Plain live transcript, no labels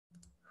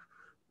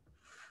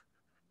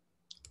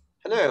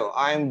Hello,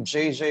 I'm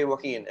JJ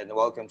Joaquin, and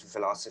welcome to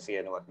Philosophy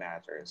and What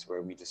Matters,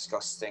 where we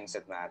discuss things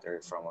that matter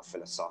from a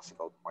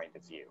philosophical point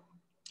of view.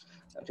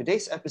 Now,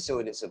 today's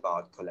episode is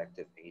about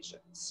collective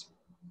agents.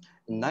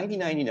 In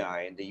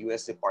 1999, the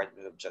US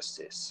Department of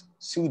Justice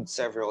sued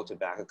several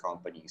tobacco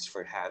companies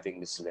for having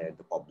misled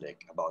the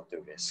public about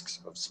the risks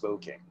of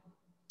smoking.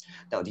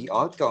 Now, the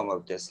outcome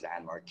of this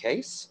landmark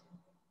case?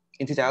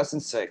 In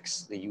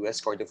 2006, the US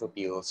Court of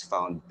Appeals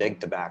found Big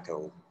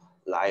Tobacco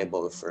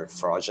liable for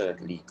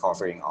fraudulently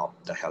covering up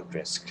the health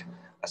risk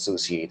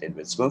associated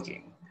with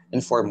smoking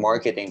and for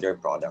marketing their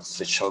products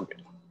to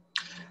children.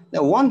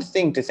 Now, one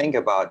thing to think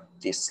about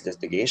this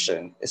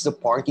litigation is the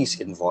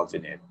parties involved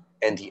in it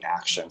and the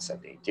actions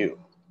that they do.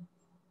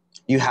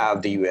 You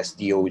have the US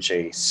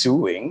DOJ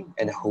suing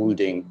and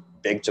holding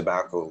Big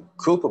Tobacco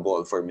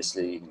culpable for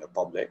misleading the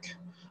public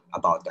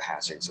about the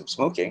hazards of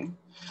smoking.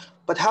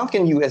 But how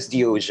can US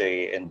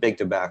DOJ and Big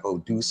Tobacco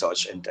do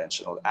such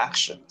intentional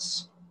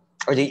actions?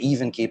 Are they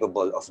even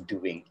capable of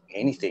doing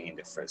anything in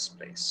the first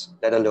place,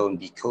 let alone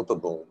be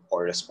culpable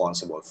or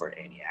responsible for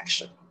any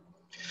action?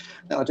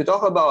 Now, to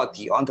talk about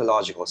the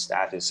ontological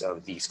status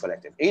of these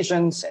collective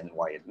agents and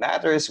why it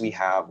matters, we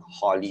have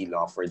Holly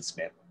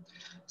Lawford-Smith,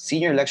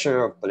 Senior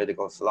Lecturer of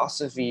Political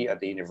Philosophy at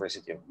the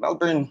University of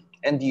Melbourne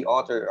and the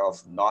author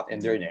of Not in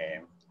Their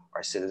Name,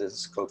 Are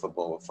Citizens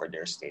Culpable for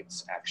Their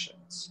State's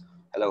Actions?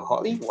 Hello,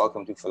 Holly.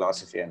 Welcome to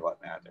Philosophy and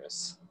What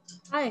Matters.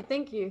 Hi,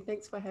 thank you.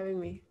 Thanks for having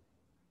me.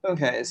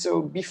 Okay,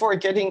 so before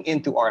getting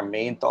into our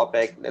main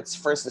topic, let's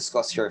first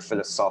discuss your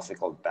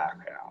philosophical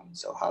background.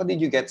 So how did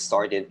you get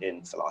started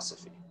in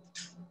philosophy?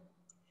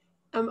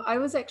 I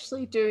was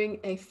actually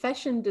doing a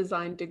fashion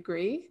design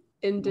degree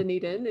in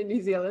Dunedin in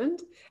New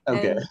Zealand.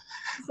 Okay. And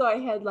so I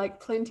had like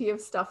plenty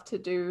of stuff to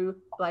do,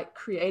 like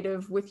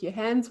creative with your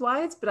hands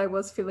wise, but I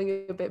was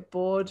feeling a bit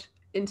bored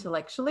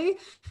intellectually.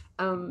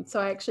 So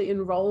I actually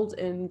enrolled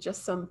in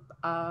just some,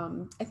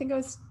 I think I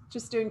was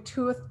just doing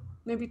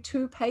maybe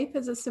two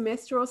papers a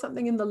semester or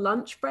something in the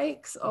lunch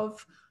breaks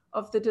of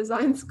the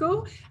design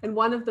school. And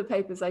one of the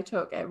papers I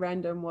took at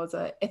random was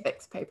an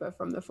ethics paper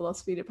from the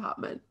philosophy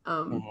department.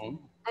 And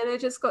I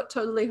just got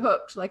totally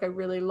hooked. Like I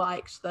really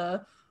liked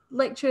the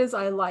lectures.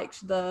 I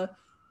liked the,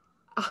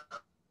 I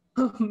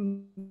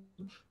don't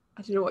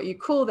know what you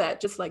call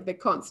that, just like the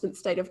constant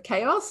state of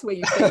chaos where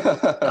you think,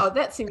 oh,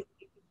 that seems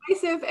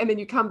persuasive. And then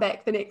you come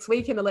back the next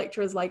week and the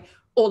lecturer is like,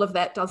 all of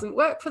that doesn't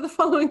work for the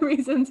following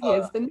reasons.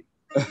 Here's the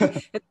next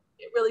thing. And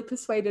get really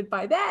persuaded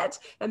by that.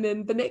 And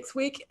then the next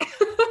week.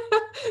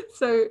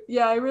 So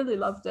yeah, I really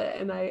loved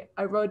it. And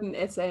I wrote an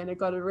essay and I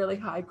got a really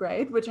high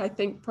grade, which I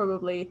think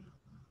probably,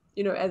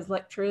 you know, as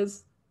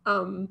lecturers,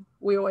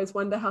 we always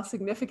wonder how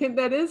significant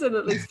that is. And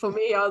at least for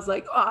me, I was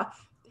like,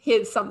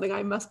 here's something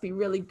I must be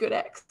really good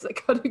at because I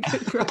got a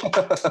good grade.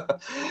 I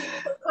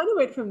kind of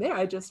went from there.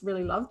 I just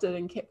really loved it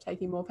and kept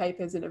taking more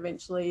papers and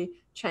eventually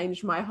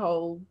changed my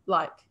whole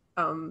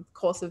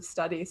course of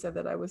study so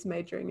that I was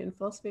majoring in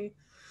philosophy.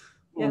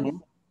 Yeah. Mm-hmm.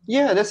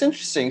 Yeah, that's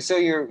interesting. So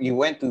you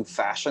went to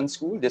fashion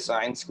school,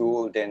 design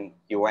school, then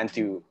you went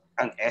to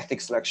an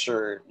ethics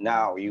lecture.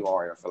 Now you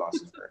are a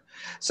philosopher.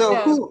 So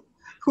Yeah.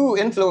 who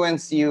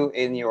influenced you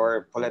in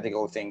your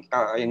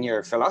in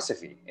your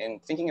philosophy, in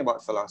thinking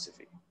about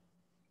philosophy?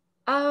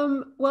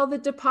 Well, the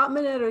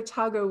department at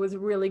Otago was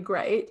really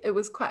great. It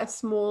was quite a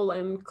small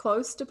and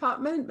close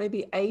department,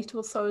 maybe 8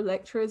 or so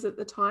lecturers at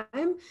the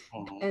time.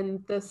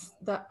 And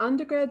the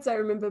undergrads, I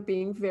remember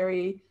being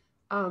very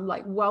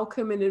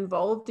welcome and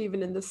involved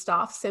even in the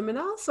staff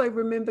seminar. So I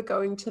remember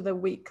going to the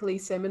weekly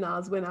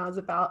seminars when I was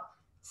about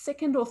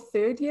second or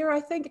third year,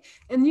 I think,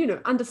 and, you know,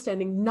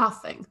 understanding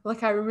nothing.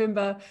 Like I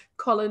remember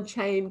Colin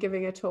Chain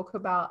giving a talk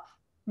about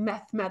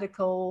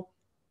mathematical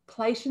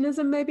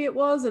Platonism, maybe it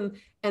was, and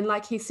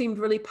like he seemed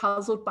really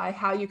puzzled by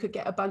how you could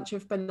get a bunch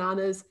of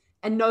bananas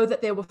and know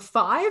that there were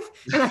 5.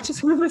 And I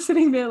just remember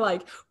sitting there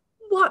like,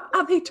 what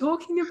are they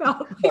talking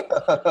about?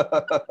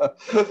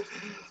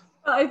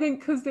 I think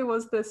because there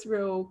was this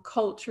real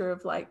culture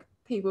of like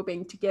people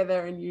being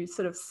together and you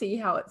sort of see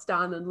how it's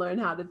done and learn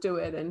how to do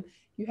it, and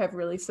you have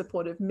really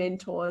supportive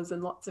mentors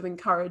and lots of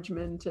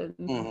encouragement and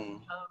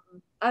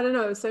I don't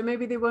know, so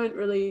maybe there weren't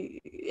really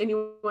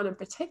anyone in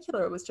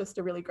particular. It was just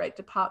a really great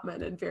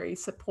department and very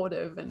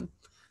supportive and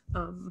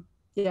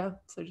yeah,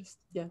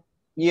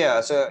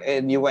 So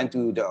and you went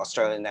to the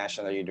Australian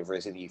National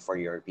University for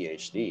your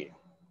PhD.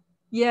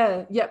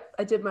 Yep.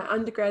 I did my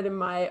undergrad and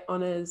my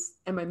honours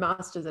and my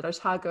master's at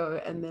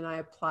Otago, and then I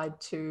applied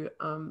to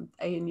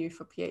ANU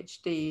for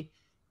PhD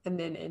and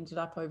then ended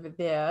up over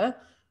there,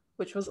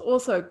 which was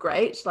also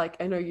great. Like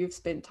I know you've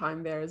spent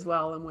time there as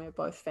well, and we're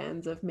both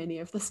fans of many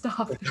of the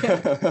staff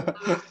there.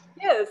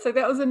 Yeah, so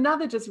that was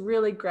another just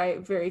really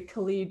great, very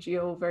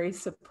collegial, very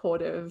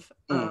supportive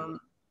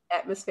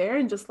atmosphere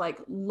and just like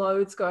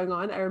loads going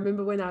on. I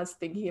remember when I was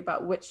thinking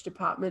about which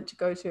department to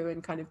go to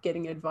and kind of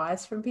getting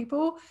advice from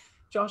people,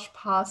 Josh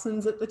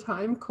Parsons at the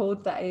time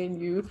called the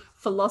ANU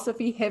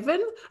philosophy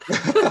heaven.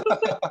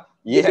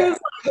 Yeah.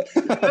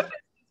 Because, like,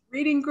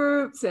 reading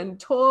groups and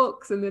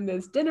talks, and then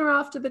there's dinner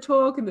after the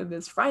talk, and then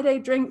there's Friday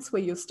drinks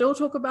where you still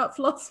talk about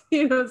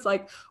philosophy. It's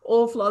like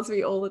all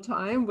philosophy all the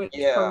time, which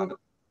probably,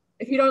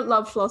 if you don't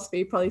love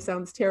philosophy, probably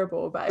sounds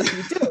terrible, but if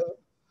you do,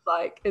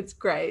 like, it's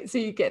great. So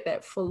you get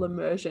that full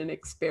immersion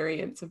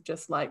experience of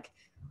just like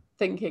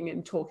thinking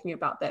and talking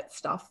about that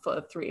stuff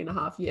for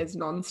 3.5 years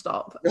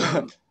nonstop.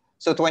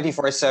 So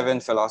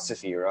 24/7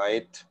 philosophy,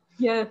 right?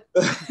 Yeah.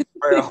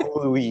 For a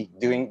whole week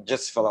doing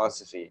just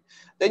philosophy.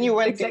 Then you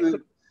went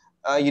to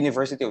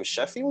University of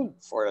Sheffield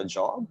for a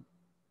job?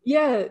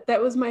 Yeah,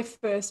 that was my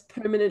first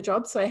permanent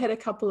job. So I had a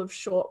couple of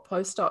short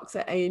postdocs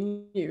at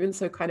ANU, and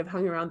so kind of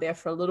hung around there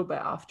for a little bit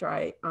after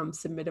I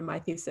submitted my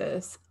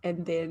thesis.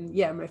 And then,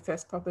 yeah, my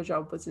first proper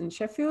job was in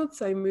Sheffield.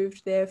 So I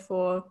moved there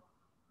for,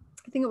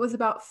 I think it was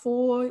about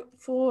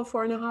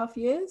 4.5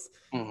 years.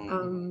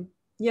 Mm-hmm.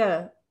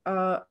 Yeah.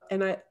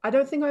 And I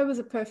don't think I was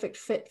a perfect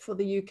fit for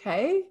the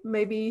UK,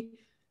 maybe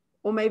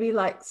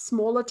like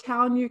smaller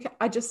town UK.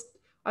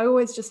 I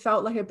always just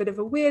felt like a bit of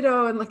a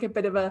weirdo and like a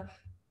bit of a,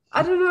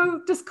 I don't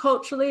know, just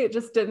culturally, it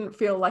just didn't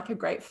feel like a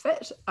great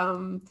fit.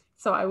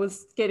 So I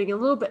was getting a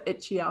little bit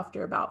itchy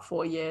after about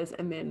 4 years,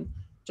 and then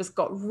just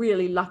got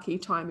really lucky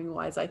timing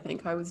wise. I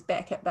think I was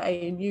back at the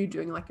ANU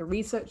doing like a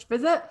research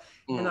visit,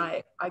 and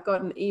I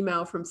got an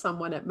email from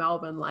someone at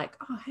Melbourne like,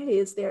 oh, hey,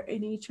 is there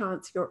any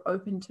chance you're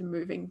open to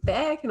moving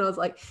back? And I was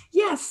like,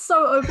 yes,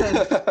 so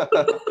open.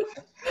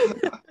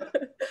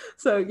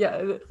 So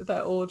yeah,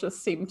 that all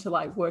just seemed to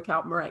like work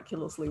out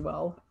miraculously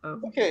well.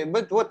 Okay,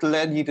 but what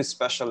led you to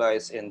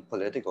specialize in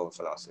political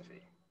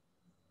philosophy?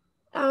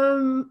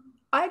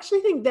 I actually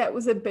think that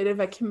was a bit of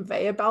a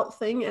conveyor belt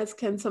thing, as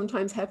can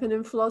sometimes happen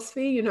in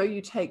philosophy. You know, you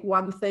take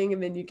one thing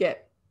and then you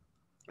get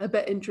a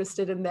bit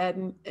interested in that,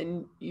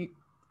 and you,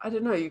 I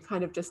don't know, you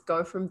kind of just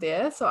go from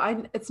there. So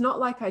it's not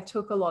like I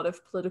took a lot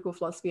of political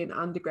philosophy in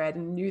undergrad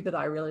and knew that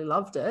I really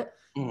loved it.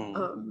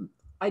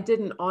 I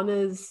did an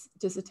honors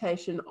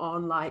dissertation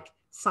on like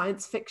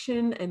science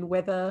fiction and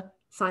whether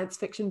science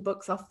fiction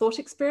books are thought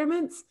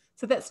experiments.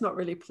 So that's not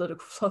really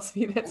political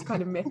philosophy, that's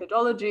kind of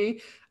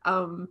methodology.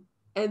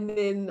 And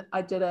then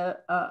I did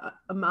a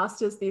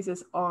master's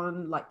thesis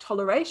on like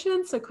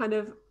toleration. So kind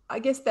of, I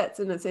guess that's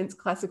in a sense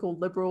classical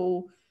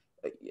liberal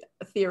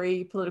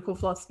theory, political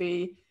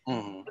philosophy.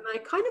 And I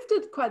kind of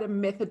did quite a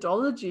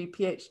methodology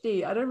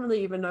PhD. I don't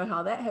really even know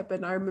how that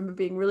happened. I remember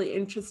being really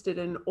interested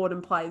in Auden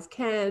implies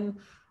can,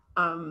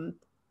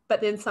 but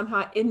then somehow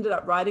I ended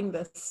up writing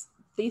this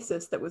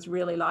thesis that was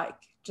really like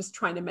just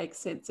trying to make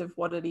sense of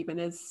what it even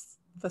is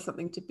for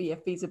something to be a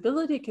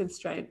feasibility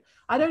constraint.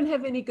 I don't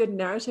have any good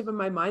narrative in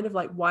my mind of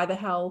like why the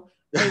hell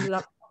I ended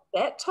up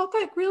on that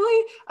topic,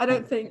 really. I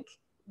don't think,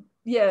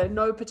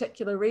 no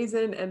particular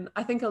reason. And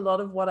I think a lot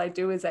of what I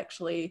do is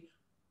actually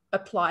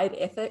applied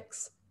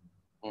ethics,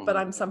 but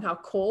I'm somehow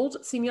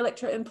called senior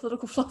lecturer in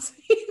political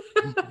philosophy.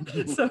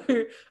 So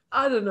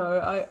I don't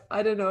know.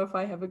 I don't know if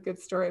I have a good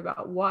story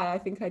about why. I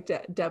think I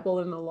dabble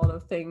in a lot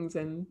of things,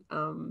 and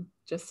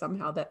just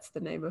somehow that's the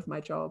name of my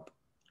job.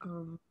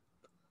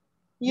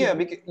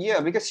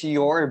 Because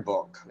your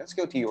book, let's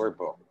go to your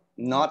book,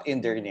 Not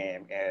in Their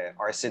Name,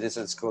 Are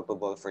Citizens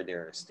Culpable for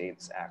Their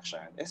State's Action?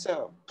 It's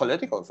a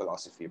political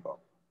philosophy book.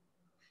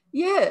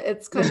 Yeah,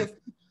 it's kind of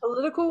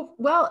political.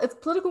 Well, it's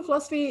political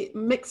philosophy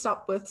mixed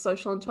up with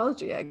social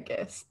ontology, I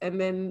guess.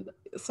 And then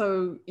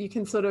so you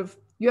can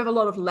you have a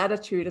lot of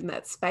latitude in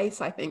that space,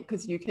 I think,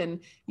 because you can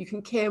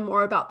care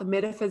more about the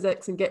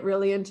metaphysics and get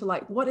really into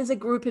like what is a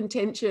group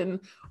intention,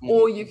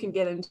 or you can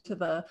get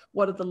into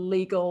what are the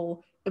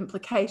legal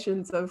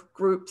implications of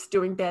groups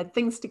doing bad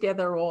things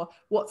together, or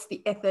what's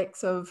the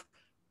ethics of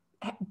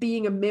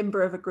being a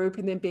member of a group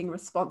and then being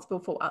responsible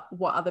for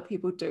what other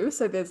people do.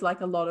 So there's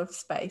like a lot of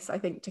space, I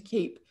think, to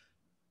keep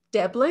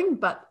dabbling,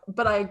 but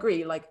I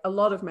agree, like a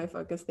lot of my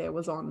focus there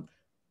was on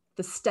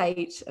the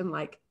state and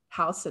like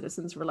how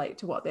citizens relate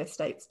to what their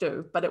states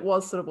do, but it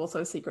was sort of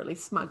also secretly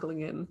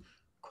smuggling in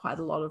quite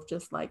a lot of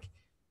just like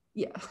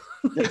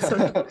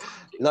a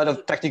lot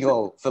of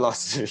technical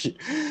philosophy.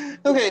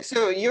 Okay,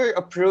 so your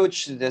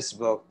approach to this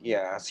book,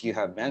 as you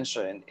have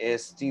mentioned,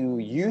 is to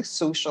use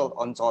social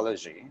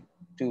ontology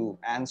to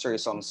answer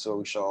some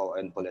social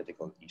and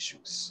political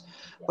issues.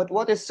 But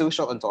what is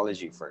social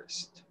ontology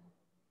first?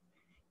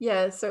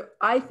 Yeah, so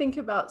I think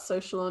about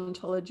social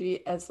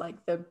ontology as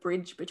like the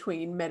bridge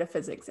between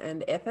metaphysics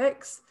and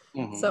ethics.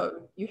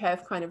 So you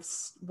have kind of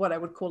what I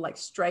would call like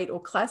straight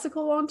or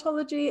classical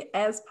ontology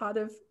as part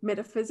of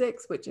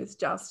metaphysics, which is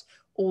just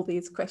all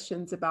these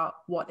questions about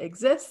what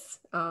exists,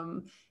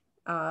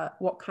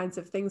 what kinds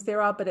of things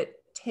there are, but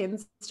it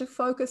tends to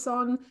focus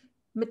on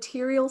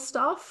material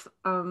stuff.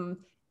 And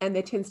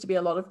there tends to be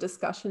a lot of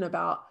discussion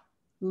about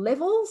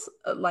levels,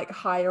 like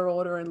higher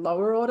order and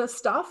lower order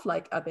stuff.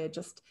 Like, are there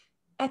just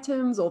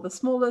atoms or the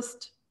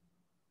smallest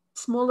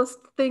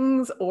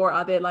things, or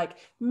are there like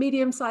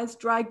medium-sized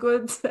dry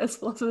goods, as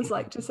philosophers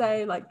like to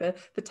say, like the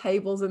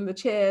tables and the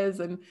chairs,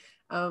 and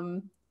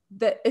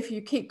that if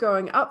you keep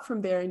going up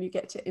from there and you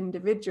get to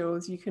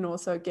individuals, you can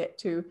also get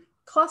to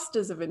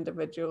clusters of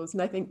individuals.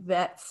 And I think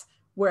that's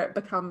where it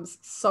becomes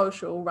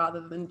social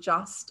rather than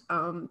just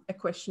a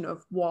question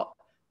of what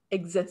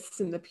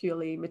exists in the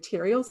purely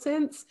material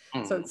sense.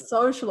 So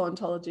social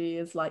ontology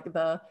is like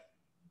the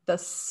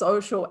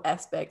social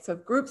aspects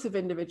of groups of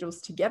individuals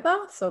together.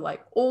 So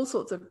like all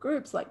sorts of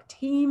groups, like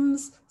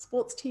teams,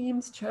 sports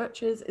teams,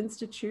 churches,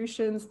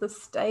 institutions, the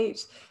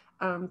state,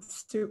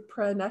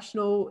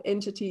 supranational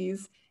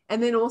entities,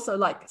 and then also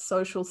like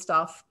social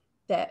stuff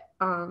that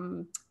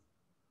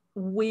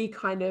we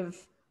kind of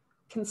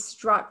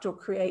construct or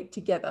create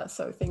together.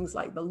 So things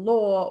like the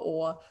law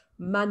or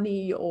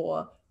money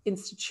or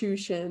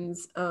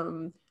institutions,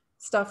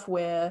 stuff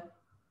where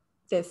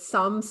there's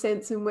some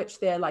sense in which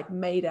they're like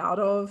made out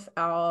of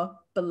our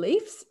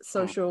beliefs,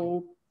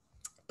 social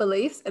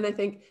beliefs. And I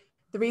think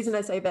the reason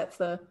I say that's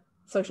the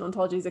social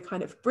ontology is a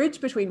kind of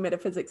bridge between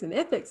metaphysics and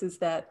ethics is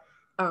that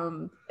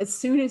as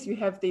soon as you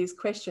have these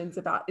questions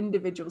about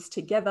individuals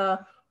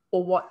together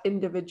or what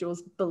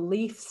individuals'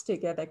 beliefs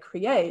together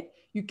create,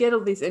 you get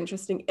all these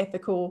interesting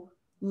ethical,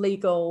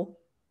 legal,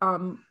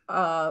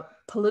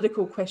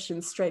 political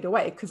questions straight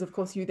away, because of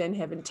course you then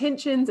have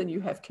intentions and you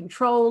have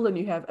control and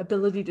you have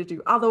ability to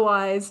do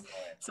otherwise.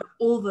 So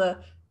all the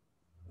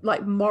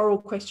like moral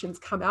questions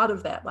come out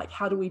of that, like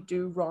how do we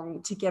do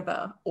wrong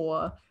together,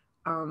 or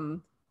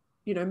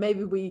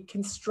maybe we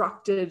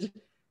constructed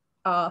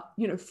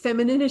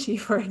femininity,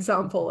 for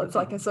example. It's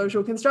like a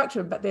social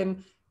construction, but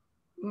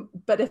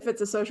if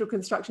it's a social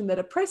construction that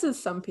oppresses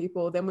some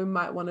people, then we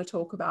might want to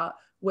talk about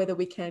whether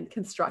we can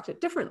construct it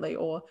differently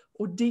or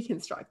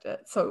deconstruct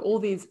it. So all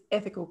these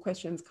ethical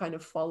questions kind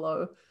of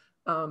follow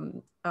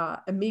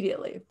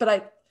immediately.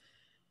 But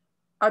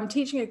I'm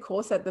teaching a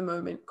course at the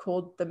moment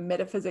called The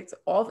Metaphysics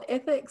of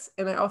Ethics,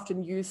 and I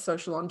often use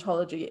social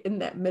ontology in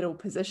that middle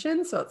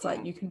position. So it's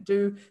like you can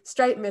do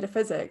straight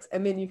metaphysics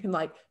and then you can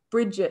like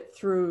bridge it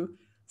through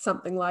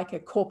something like a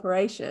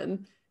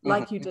corporation,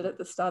 like you did at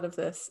the start of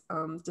this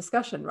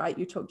discussion, right?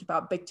 You talked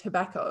about big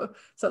tobacco.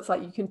 So it's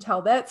like you can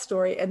tell that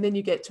story and then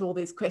you get to all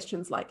these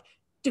questions like,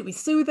 do we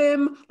sue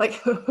them? Like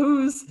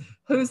who's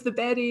the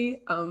baddie?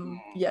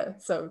 Yeah,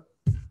 so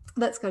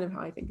that's kind of how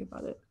I think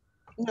about it.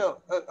 No,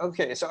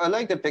 okay. So I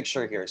like the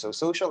picture here. So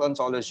social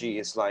ontology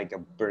is like a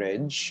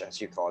bridge, as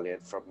you call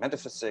it, from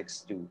metaphysics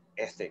to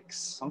ethics,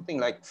 something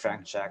like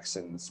Frank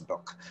Jackson's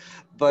book.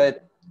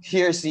 But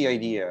here's the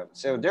idea.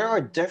 So there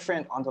are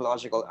different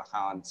ontological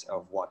accounts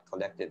of what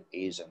collective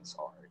agents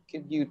are.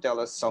 Could you tell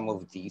us some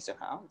of these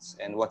accounts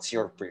and what's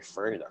your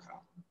preferred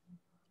account?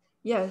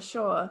 Yeah,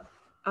 sure.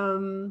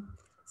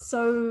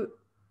 So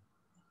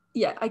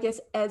yeah, I guess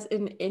as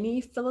in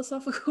any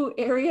philosophical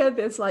area,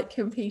 there's like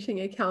competing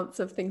accounts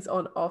of things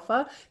on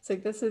offer. So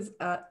this is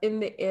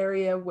in the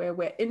area where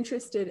we're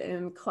interested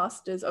in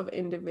clusters of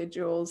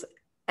individuals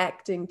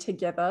acting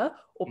together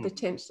or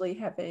potentially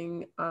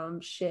having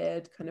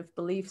shared kind of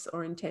beliefs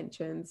or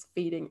intentions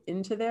feeding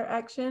into their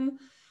action.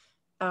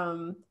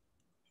 The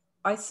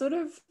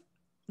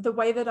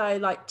way that I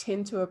like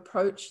tend to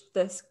approach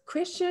this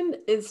question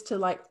is to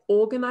like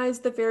organize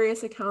the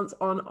various accounts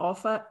on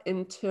offer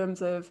in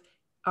terms of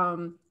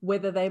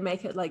whether they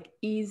make it like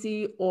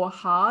easy or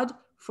hard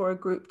for a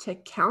group to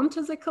count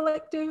as a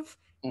collective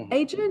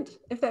agent,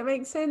 if that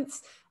makes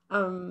sense.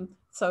 When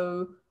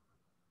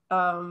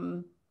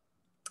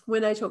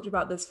I talked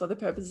about this for the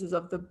purposes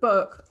of the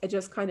book, I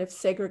just kind of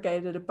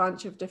segregated a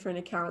bunch of different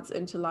accounts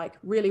into like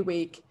really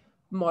weak,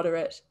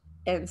 moderate,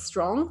 and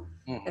strong.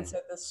 And so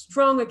the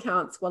strong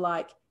accounts were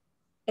like,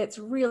 it's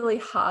really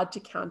hard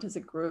to count as a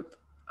group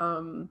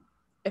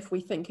if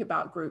we think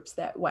about groups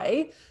that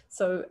way.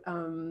 So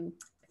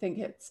I think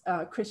it's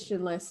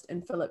Christian List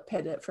and Philip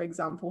Pettit, for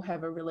example,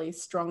 have a really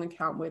strong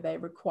account where they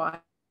require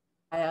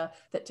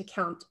that to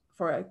count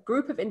for a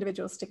group of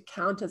individuals to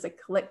count as a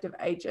collective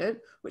agent,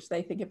 which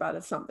they think about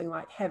as something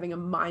like having a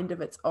mind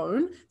of its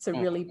own. So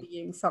really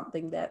being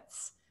something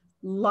that's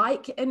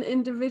like an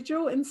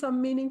individual in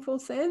some meaningful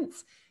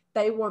sense.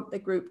 They want the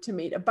group to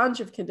meet a bunch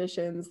of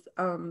conditions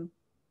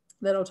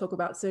that I'll talk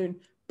about soon,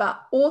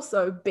 but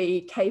also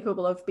be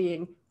capable of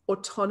being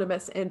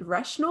autonomous and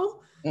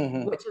rational,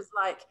 which is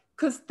like,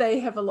 because they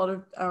have a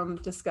lot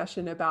of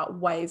discussion about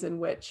ways in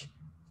which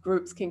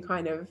groups can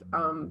kind of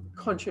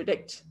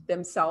contradict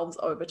themselves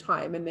over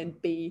time and then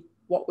be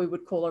what we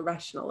would call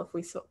irrational if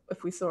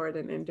we saw it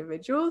in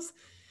individuals.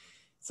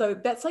 So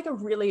that's like a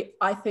really,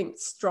 I think,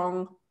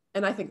 strong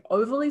and I think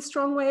overly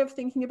strong way of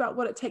thinking about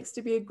what it takes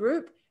to be a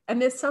group.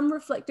 And there's some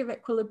reflective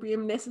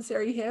equilibrium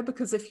necessary here,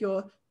 because if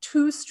you're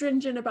too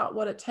stringent about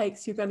what it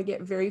takes, you're going to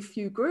get very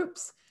few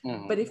groups.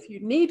 But if you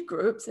need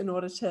groups in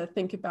order to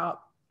think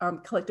about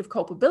collective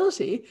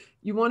culpability,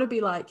 you want to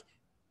be like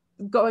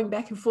going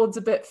back and forwards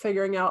a bit,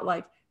 figuring out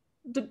like,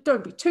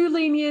 don't be too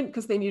lenient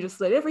because then you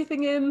just let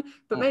everything in,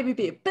 but maybe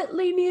be a bit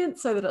lenient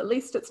so that at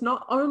least it's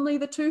not only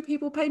the two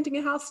people painting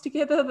a house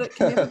together that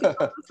can ever be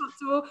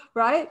responsible,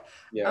 right?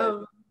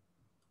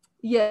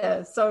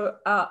 Yeah. So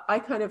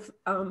I kind of,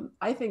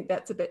 I think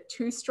that's a bit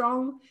too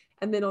strong.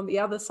 And then on the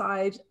other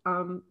side,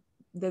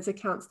 there's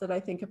accounts that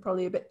I think are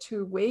probably a bit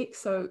too weak.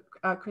 So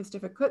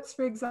Christopher Kutz,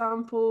 for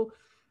example,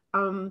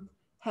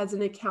 has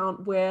an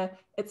account where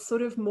it's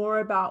sort of more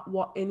about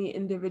what any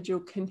individual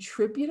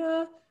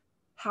contributor,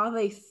 how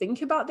they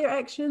think about their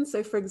actions.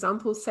 So for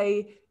example,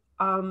 say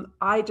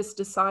I just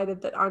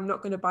decided that I'm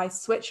not going to buy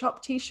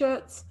sweatshop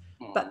t-shirts,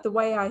 but the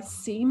way I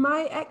see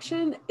my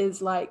action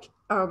is like,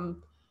 I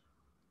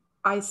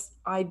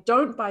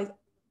don't buy,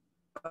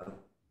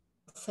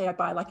 say I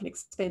buy like an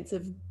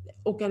expensive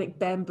organic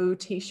bamboo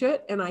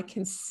t-shirt, and I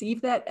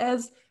conceive that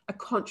as a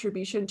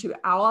contribution to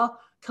our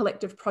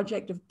collective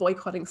project of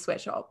boycotting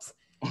sweatshops.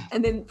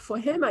 And then for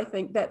him, I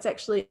think that's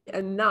actually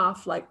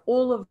enough. Like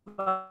all of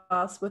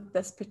us with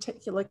this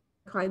particular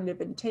kind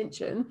of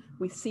intention,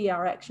 we see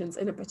our actions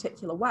in a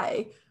particular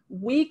way,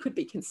 we could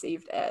be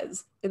conceived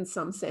as, in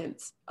some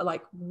sense,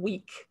 like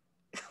weak,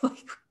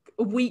 like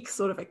a weak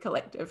sort of a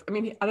collective. I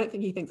mean, I don't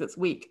think he thinks it's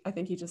weak. I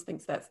think he just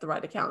thinks that's the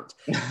right account.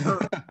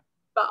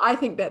 But I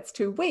think that's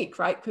too weak,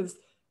 right? Because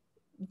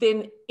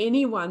then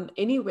anyone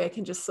anywhere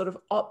can just sort of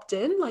opt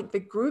in. Like the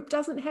group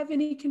doesn't have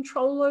any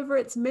control over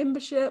its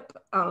membership.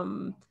 I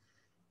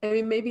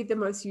mean, maybe the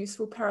most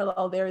useful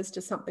parallel there is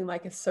to something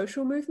like a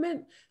social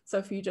movement. So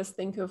if you just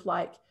think of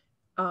like,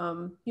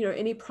 you know,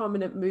 any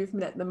prominent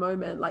movement at the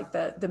moment, like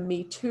the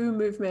Me Too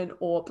movement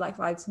or Black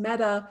Lives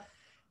Matter,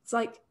 it's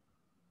like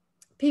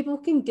people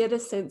can get a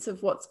sense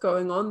of what's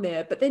going on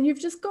there, but then you've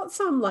just got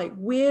some like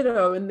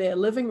weirdo in their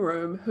living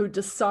room who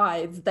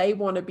decides they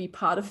want to be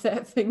part of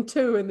that thing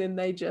too. And then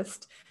they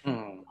just,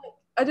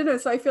 I don't know.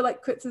 So I feel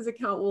like Kutz's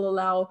account will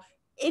allow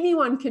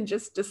anyone can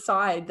just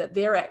decide that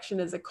their action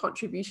is a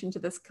contribution to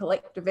this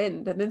collective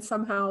end. And then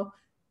somehow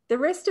the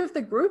rest of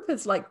the group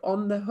is like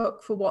on the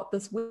hook for what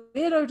this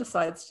weirdo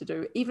decides to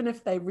do, even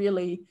if they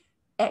really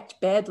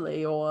act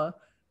badly or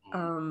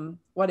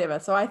whatever.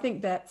 So I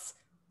think that's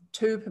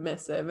too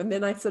permissive. And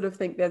then I sort of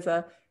think there's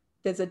a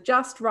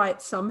just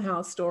right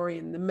somehow story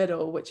in the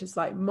middle, which is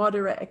like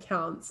moderate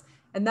accounts,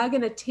 and they're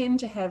going to tend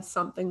to have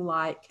something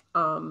like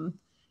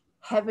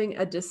having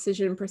a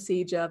decision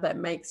procedure that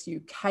makes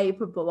you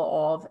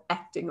capable of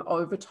acting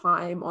over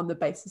time on the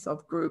basis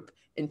of group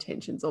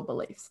intentions or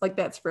beliefs. Like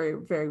that's very,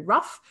 very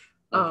rough,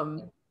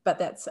 but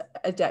that's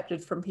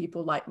adapted from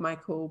people like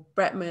Michael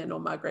Bratman or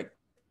Margaret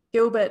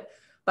Gilbert,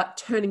 but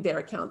turning their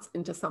accounts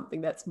into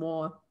something that's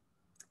more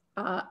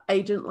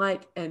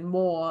agent-like and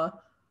more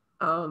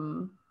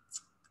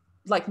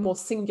like more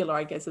singular,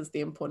 I guess, is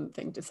the important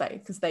thing to say,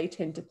 because they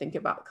tend to think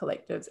about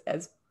collectives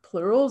as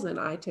plurals, and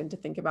I tend to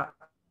think about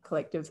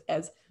collectives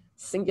as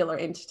singular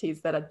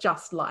entities that are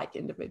just like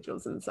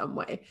individuals in some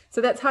way.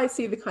 So that's how I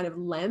see the kind of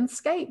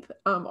landscape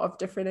of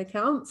different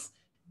accounts.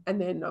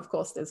 And then, of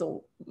course, there's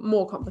all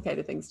more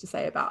complicated things to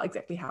say about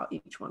exactly how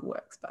each one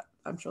works, but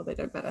I'm sure they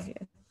don't matter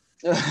here.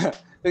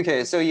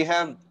 Okay, so you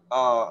have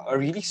a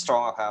really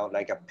strong account,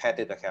 like a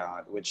pettit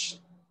account, which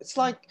it's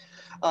like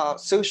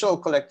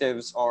social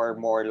collectives are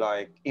more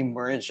like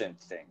emergent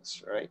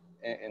things, right?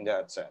 In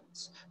that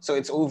sense. So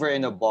it's over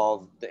and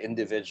above the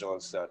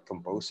individuals that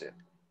compose it.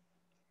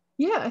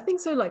 Yeah, I think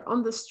so. Like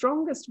on the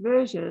strongest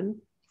version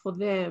for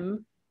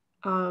them,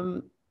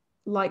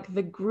 like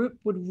the group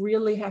would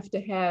really have to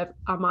have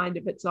a mind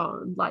of its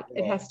own. Like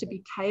it has to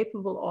be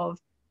capable of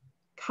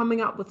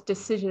coming up with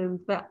decisions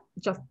that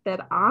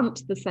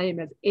aren't the same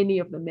as any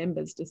of the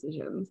members'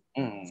 decisions.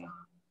 So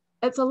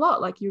it's a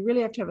lot. Like you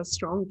really have to have a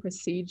strong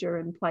procedure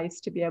in place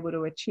to be able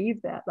to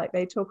achieve that. Like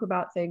they talk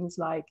about things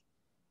like,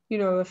 you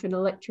know, if an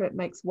electorate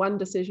makes one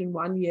decision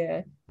one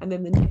year and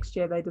then the next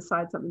year they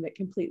decide something that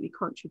completely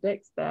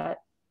contradicts that,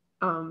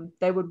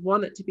 they would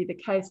want it to be the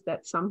case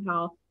that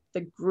somehow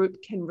the group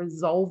can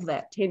resolve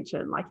that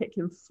tension. Like it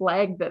can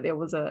flag that there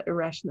was a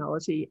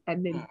irrationality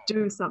and then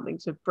do something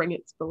to bring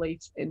its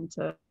beliefs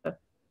into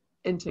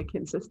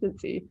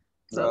consistency.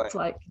 So it's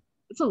like,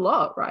 it's a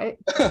lot, right?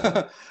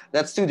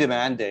 That's too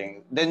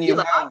demanding. Then you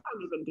like, have... I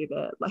can't even do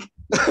that. Like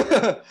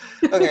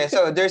Okay,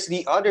 so there's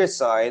the other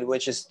side,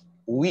 which is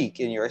weak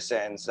in your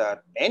sense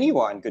that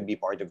anyone could be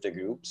part of the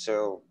group.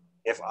 So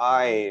if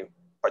I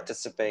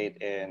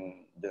participate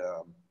in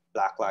the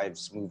Black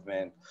Lives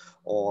movement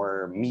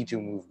or Me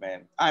Too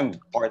movement, I'm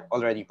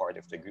already part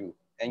of the group.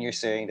 And you're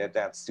saying that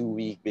that's too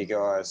weak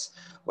because,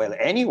 well,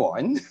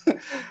 anyone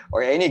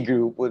or any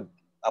group would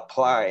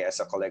apply as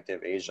a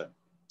collective agent.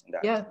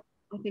 Yeah,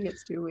 I think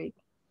it's too weak.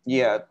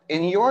 Yeah,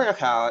 in your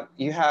account,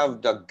 you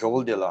have the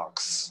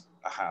Goldilocks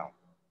account.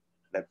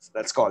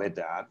 Let's call it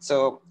that.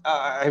 So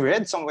I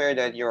read somewhere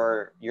that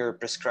you're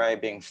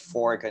prescribing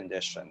 4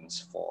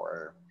 conditions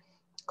for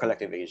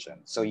collective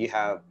agent. So you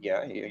have,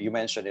 you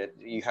mentioned it.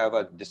 You have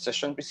a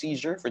decision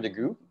procedure for the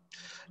group.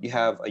 You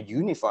have a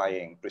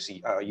unifying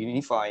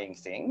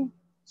thing.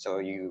 So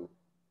you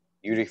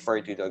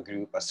refer to the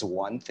group as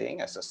one thing,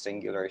 as a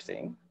singular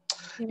thing.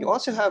 Yeah. You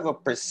also have a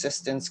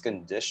persistence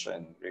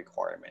condition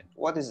requirement.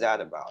 What is that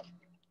about?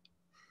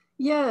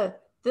 Yeah,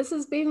 this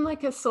has been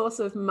like a source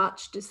of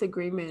much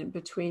disagreement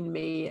between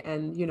me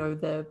and, you know,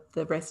 the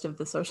rest of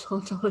the social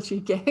ontology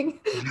gang.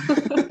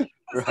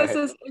 Right. There's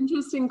this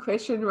interesting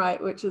question,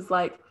 right, which is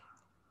like,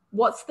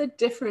 what's the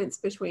difference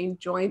between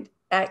joint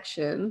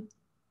action,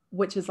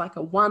 which is like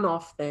a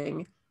one-off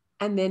thing,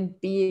 and then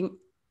being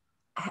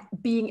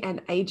being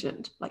an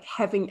agent, like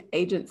having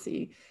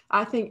agency.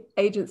 I think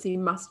agency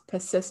must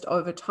persist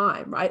over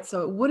time, right?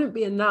 So it wouldn't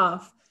be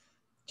enough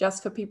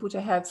just for people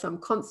to have some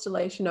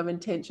constellation of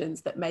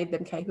intentions that made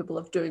them capable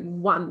of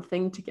doing one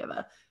thing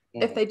together.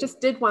 If they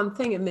just did one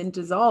thing and then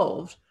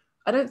dissolved,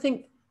 I don't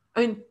think,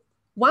 I mean,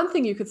 one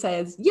thing you could say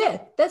is, yeah,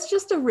 that's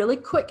just a really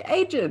quick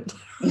agent.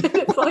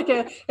 It's like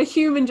a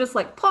human just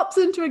like pops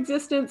into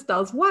existence,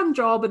 does one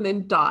job and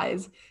then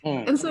dies.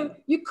 And so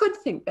you could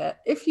think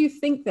that. If you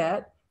think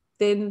that,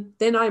 then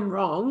I'm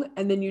wrong,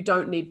 and then you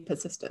don't need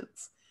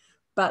persistence.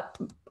 But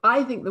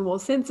I think the more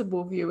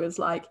sensible view is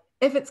like,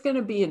 if it's going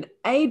to be an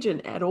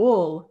agent at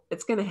all,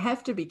 it's going to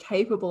have to be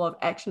capable of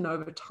action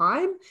over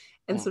time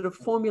and sort of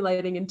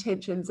formulating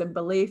intentions and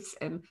beliefs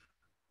and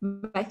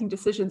making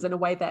decisions in a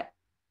way that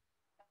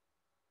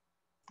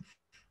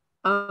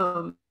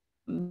so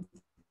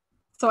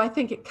I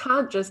think it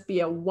can't just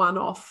be a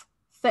one-off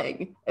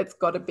thing. It's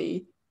got to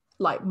be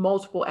like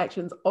multiple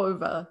actions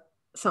over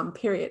some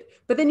period.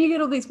 But then you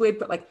get all these weird,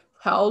 but like,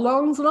 how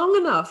long's long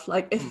enough?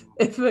 Like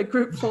if a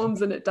group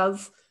forms and it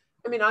does,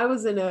 I mean, I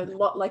was in a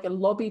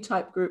lobby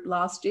type group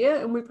last year,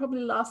 and we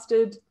probably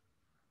lasted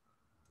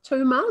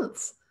 2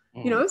 months,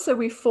 you know, so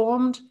we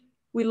formed,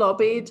 we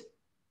lobbied,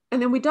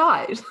 and then we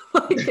died.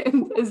 Like,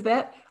 and is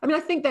that, I mean, I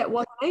think that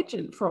was an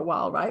agent for a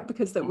while, right?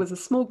 Because it was a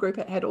small group.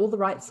 It had all the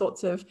right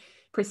sorts of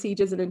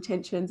procedures and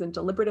intentions and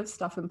deliberative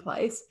stuff in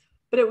place,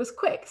 but it was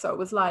quick. So it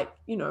was like,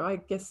 you know, I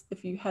guess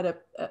if you had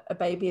a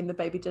baby and the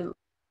baby didn't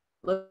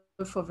live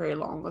for very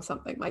long or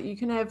something, like you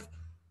can have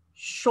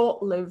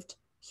short-lived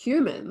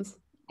humans,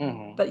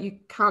 but you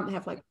can't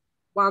have like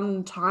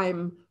one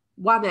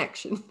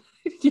action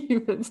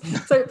humans.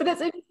 So, but it's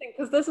interesting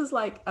because this is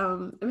like,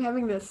 I'm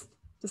having this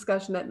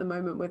discussion at the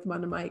moment with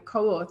one of my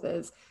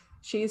co-authors.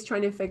 She's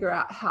trying to figure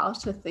out how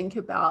to think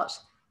about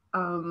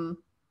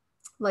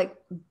like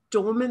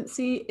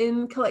dormancy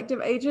in collective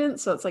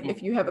agents. So it's like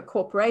if you have a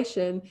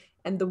corporation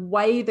and the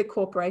way the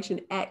corporation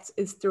acts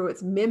is through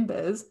its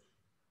members,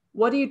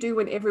 what do you do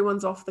when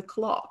everyone's off the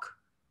clock?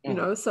 You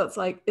know, so it's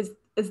like, is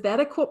that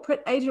a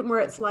corporate agent where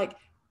it's like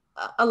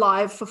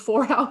alive for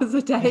 4 hours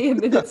a day and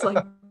then it's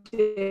like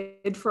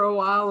dead for a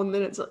while and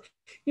then it's like,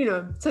 you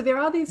know, so there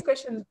are these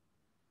questions.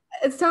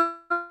 It sounds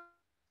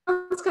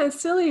kind of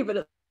silly, but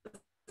it's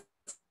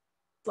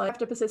like, have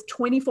to persist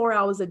 24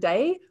 hours a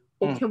day,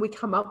 or can we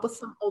come up with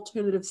some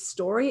alternative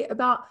story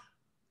about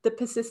the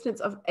persistence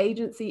of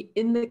agency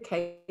in the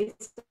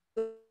case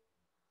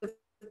of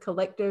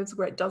collectives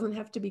where it doesn't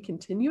have to be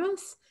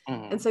continuous?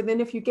 And so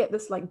then if you get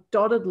this like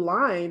dotted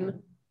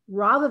line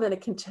rather than a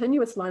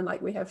continuous line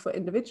like we have for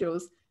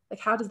individuals, like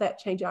how does that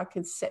change our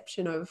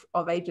conception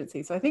of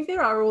agency? So I think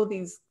there are all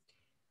these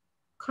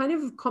kind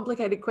of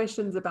complicated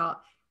questions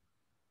about,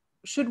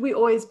 should we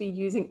always be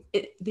using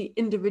the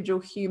individual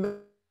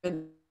human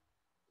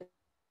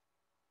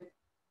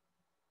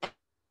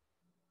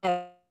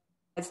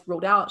as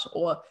ruled out,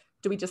 or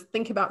do we just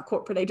think about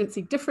corporate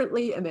agency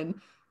differently? And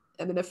then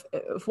if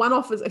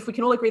one-off is, if we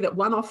can all agree that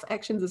one-off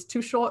actions is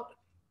too short,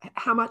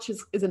 how much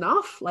is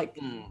enough? Like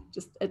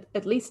just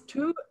at least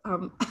two.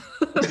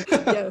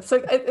 Yeah, so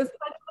it's kind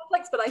of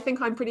complex, but I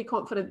think I'm pretty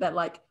confident that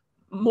like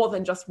more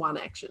than just one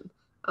action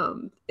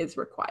is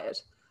required.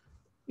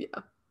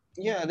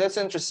 Yeah, that's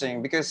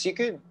interesting because you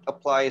could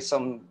apply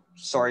some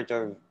sort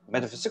of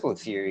metaphysical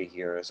theory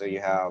here. So you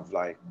have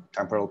like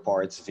temporal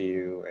parts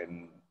view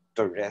and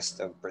the rest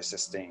of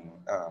persisting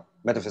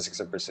metaphysics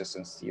of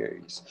persistence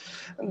theories.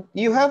 And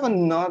you have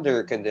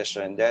another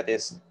condition that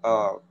is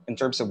in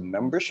terms of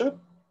membership.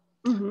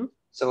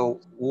 So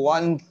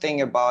one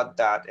thing about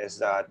that is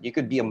that you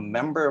could be a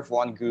member of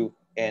one group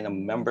and a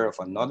member of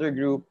another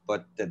group,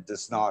 but that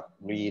does not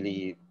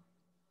really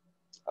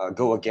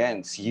go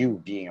against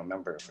you being a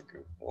member of a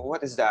group. Well,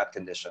 what is that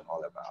condition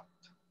all about?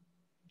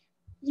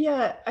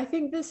 Yeah, I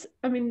think this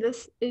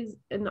is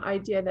an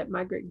idea that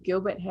Margaret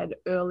Gilbert had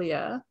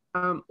earlier,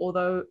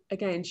 although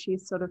again,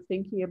 she's sort of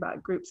thinking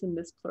about groups in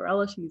this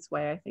pluralities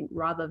way, I think,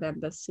 rather than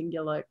the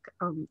singular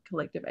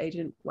collective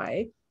agent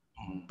way.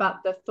 But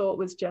the thought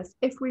was just,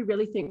 if we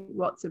really think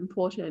what's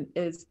important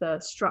is the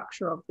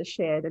structure of the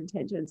shared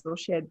intentions or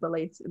shared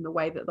beliefs and the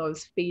way that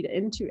those feed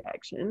into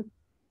action,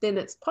 then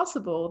it's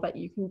possible that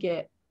you can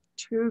get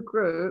two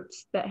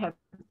groups that have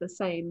the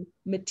same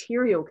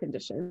material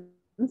conditions.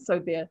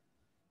 So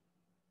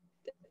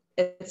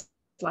it's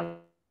like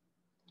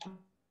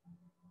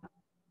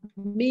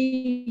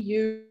me,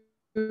 you,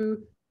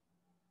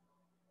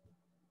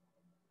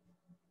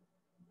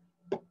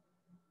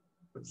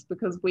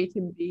 because we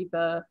can be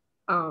the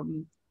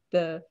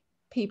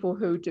people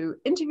who do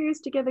interviews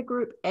together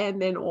group,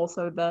 and then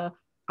also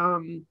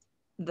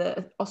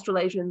the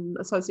Australasian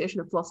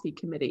Association of Philosophy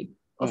Committee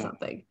or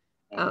something.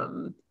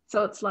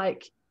 So it's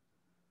like,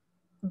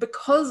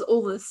 because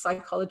all this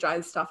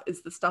psychologized stuff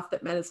is the stuff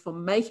that matters for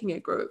making a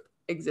group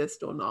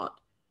exist or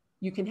not,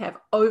 you can have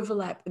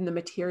overlap in the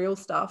material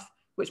stuff,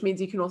 which means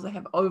you can also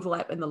have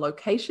overlap in the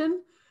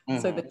location.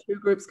 So the two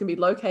groups can be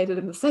located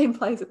in the same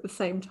place at the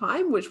same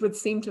time, which would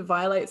seem to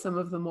violate some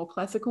of the more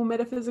classical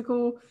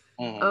metaphysical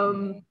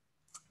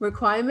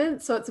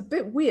requirement. So it's a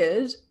bit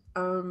weird,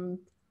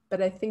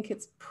 but I think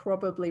it's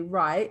probably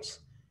right.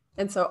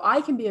 And so I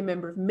can be a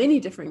member of many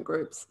different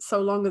groups so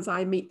long as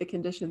I meet the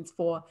conditions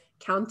for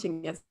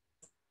counting as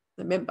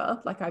a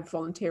member, like I've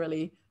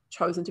voluntarily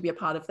chosen to be a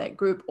part of that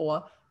group,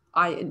 or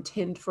I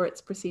intend for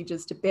its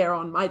procedures to bear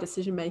on my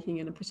decision making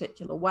in a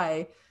particular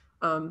way.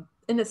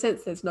 In a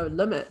sense, there's no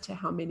limit to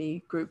how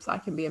many groups I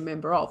can be a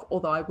member of,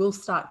 although I will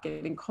start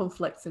getting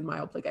conflicts in my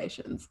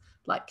obligations.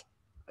 Like,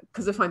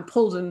 because if I'm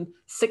pulled in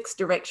 6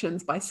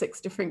 directions by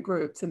 6 different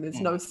groups and there's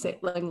no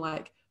settling,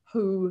 like,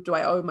 who do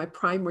I owe my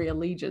primary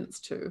allegiance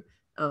to?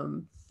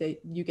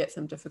 You get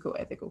some difficult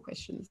ethical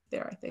questions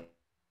there, I think.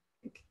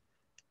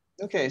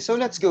 Okay, so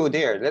let's go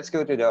there. Let's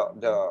go to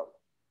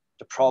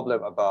the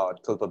problem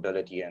about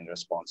culpability and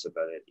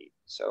responsibility.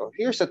 So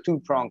here's a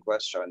two-pronged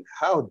question.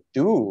 How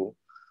do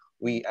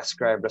we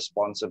ascribe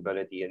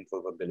responsibility and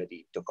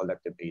culpability to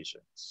collective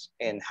agents?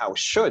 And how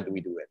should we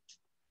do it?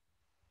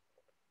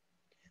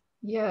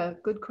 Yeah,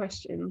 good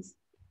questions.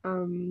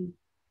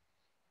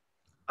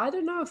 I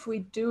don't know if we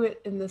do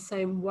it in the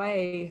same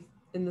way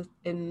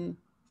in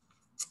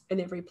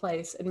every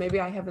place. And maybe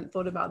I haven't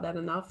thought about that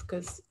enough,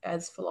 because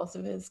as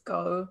philosophers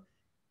go,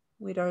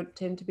 we don't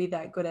tend to be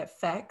that good at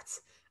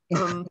facts.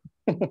 But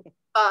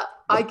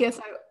I guess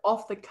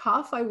off the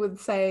cuff, I would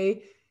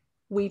say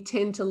we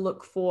tend to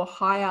look for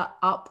higher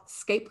up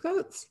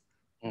scapegoats.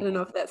 I don't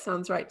know if that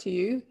sounds right to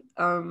you.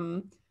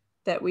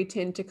 That we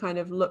tend to kind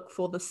of look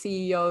for the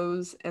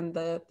CEOs and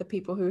the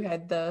people who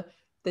had the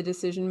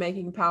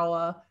decision-making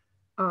power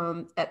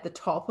at the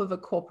top of a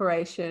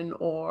corporation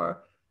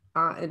or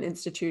an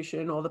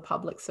institution or the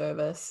public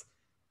service.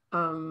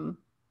 And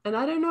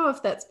I don't know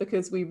if that's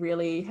because we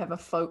really have a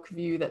folk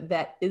view that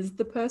that is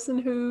the person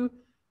who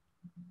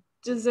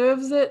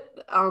deserves it,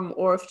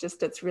 or if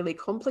just it's really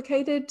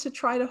complicated to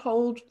try to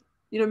hold,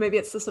 maybe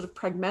it's the sort of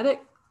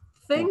pragmatic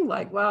thing,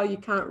 like, well, you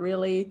can't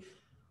really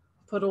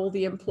put all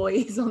the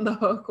employees on the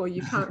hook, or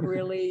you can't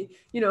really,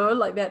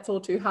 like, that's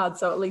all too hard.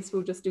 So at least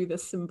we'll just do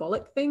this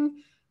symbolic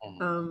thing.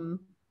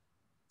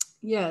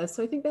 Yeah,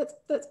 so I think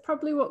that's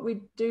probably what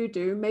we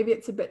do. Maybe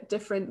it's a bit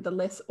different the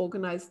less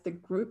organized the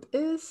group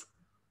is.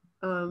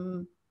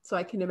 So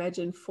I can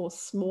imagine for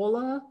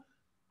smaller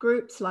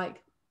groups,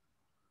 like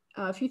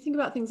if you think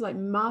about things like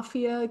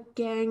mafia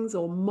gangs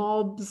or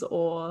mobs,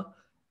 or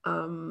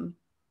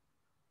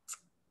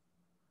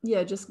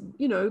just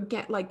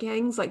like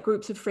gangs, like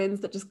groups of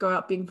friends that just go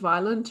out being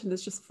violent, and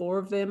there's just 4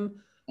 of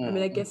them. I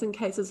mean, I guess in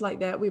cases like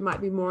that, we might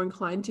be more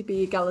inclined to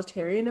be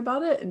egalitarian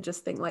about it and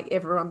just think like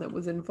everyone that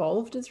was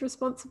involved is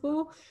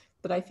responsible.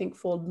 But I think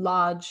for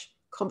large,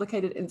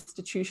 complicated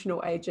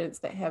institutional agents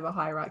that have a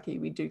hierarchy,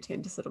 we do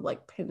tend to sort of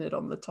like pin it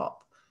on the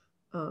top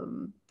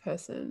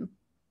person.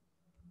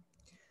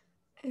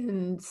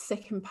 And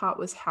second part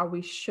was how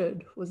we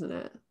should, wasn't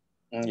it?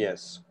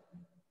 Yes.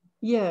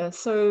 Yeah,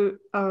 so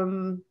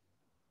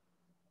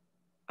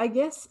I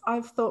guess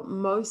I've thought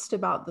most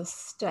about the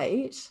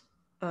state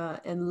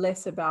and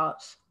less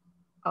about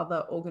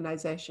other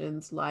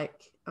organizations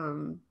like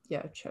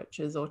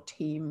churches or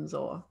teams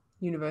or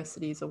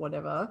universities or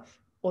whatever,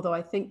 although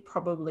I think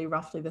probably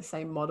roughly the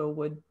same model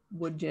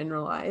would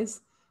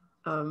generalize.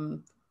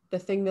 The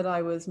thing that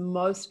I was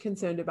most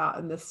concerned about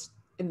in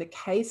the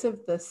case of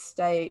the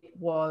state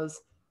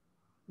was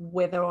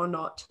whether or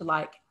not to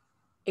like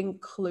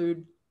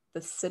include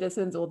the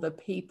citizens or the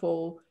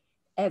people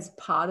as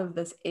part of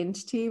this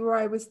entity, where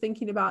I was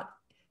thinking about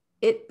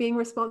it being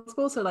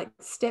responsible. So like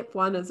step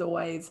 1 is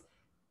always,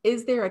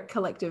 is there a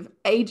collective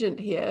agent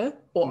here,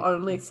 or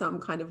only some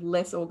kind of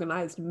less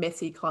organized,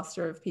 messy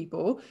cluster of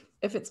people?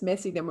 If it's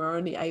messy, then we're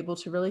only able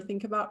to really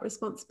think about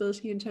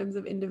responsibility in terms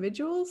of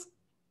individuals.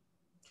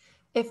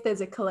 If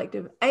there's a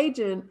collective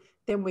agent,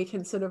 then we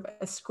can sort of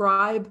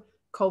ascribe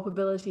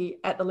culpability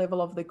at the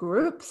level of the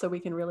group. So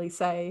we can really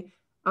say,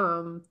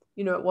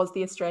 it was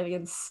the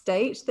Australian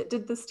state that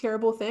did this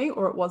terrible thing,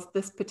 or it was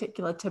this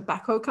particular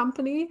tobacco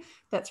company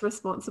that's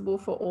responsible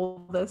for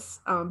all this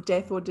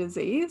death or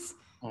disease.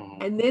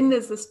 And then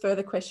there's this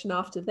further question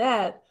after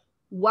that.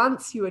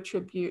 Once you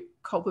attribute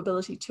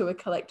culpability to a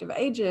collective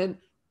agent,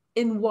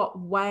 in what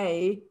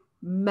way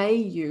may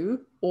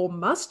you or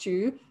must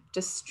you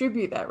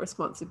distribute that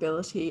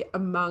responsibility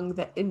among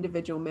the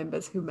individual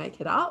members who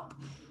make it up?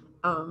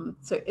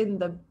 So in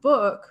the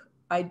book,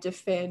 I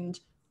defend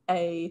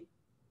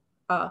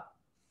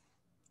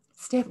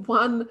step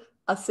 1,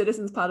 are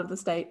citizens part of the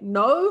state?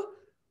 No.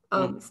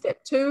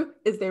 Step 2,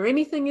 is there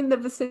anything in the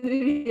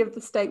vicinity of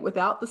the state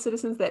without the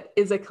citizens that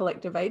is a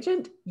collective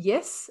agent?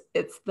 Yes,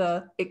 it's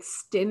the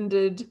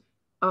extended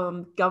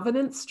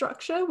governance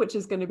structure, which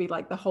is going to be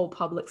like the whole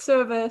public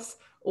service,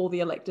 all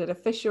the elected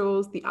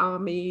officials, the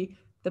army,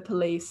 the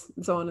police,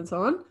 and so on and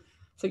so on.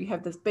 So you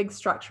have this big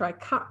structure.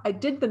 I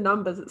did the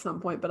numbers at some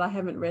point, but I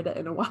haven't read it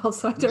in a while,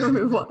 so I don't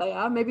remember what they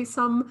are. Maybe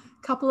some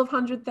couple of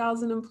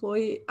 100,000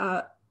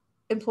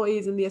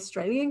 employees in the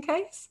Australian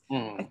case.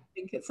 I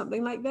think it's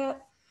something like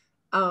that.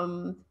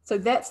 So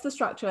that's the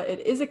structure.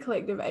 It is a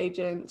collective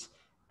agent.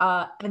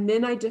 And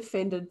then I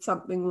defended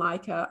something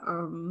like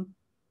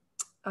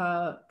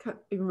can't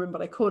even remember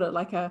what I called it,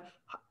 like a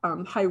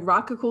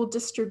hierarchical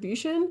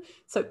distribution.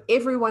 So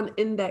everyone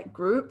in that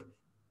group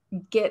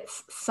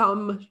gets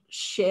some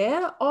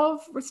share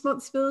of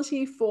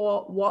responsibility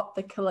for what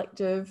the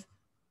collective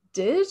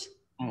did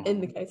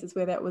in the cases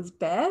where that was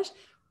bad,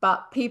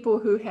 but people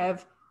who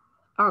have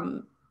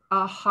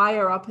are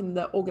higher up in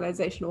the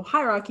organizational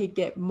hierarchy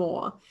get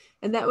more.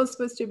 And that was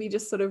supposed to be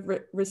just sort of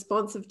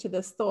responsive to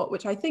this thought,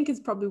 which I think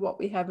is probably what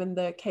we have in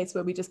the case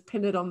where we just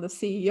pin it on the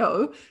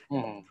CEO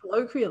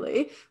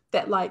colloquially,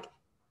 that like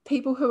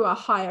people who are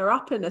higher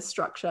up in a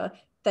structure,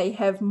 they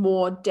have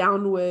more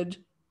downward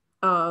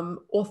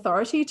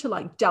authority to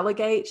like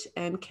delegate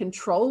and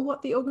control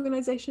what the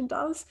organization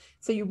does.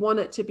 So you want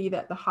it to be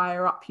that the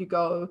higher up you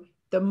go,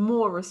 the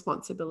more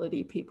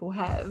responsibility people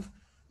have.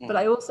 But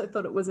I also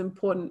thought it was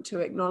important to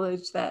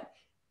acknowledge that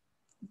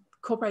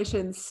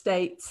corporations,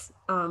 states,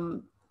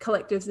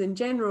 collectives in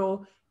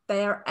general,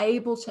 they are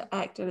able to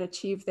act and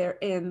achieve their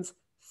ends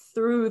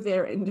through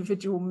their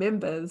individual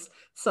members.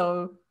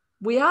 So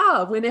we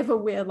are, whenever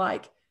we're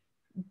like,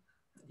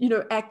 you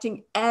know,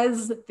 acting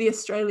as the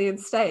Australian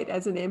state,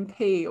 as an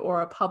MP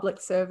or a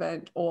public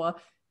servant, or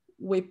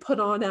we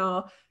put on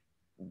our,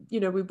 you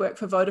know, we work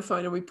for Vodafone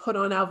and we put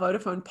on our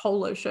Vodafone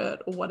polo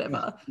shirt or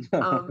whatever, you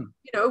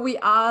know, we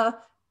are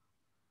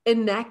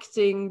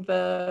enacting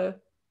the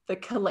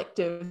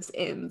collective's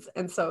ends.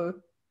 And so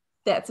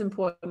that's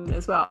important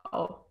as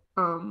well.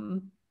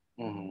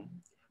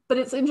 But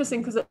it's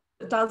interesting because it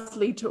does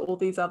lead to all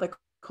these other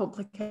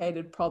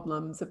complicated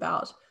problems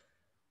about,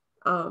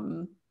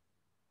 you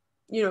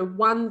know,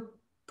 one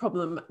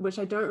problem, which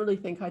I don't really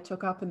think I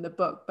took up in the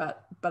book,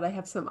 but I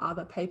have some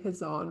other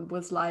papers on,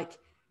 was like,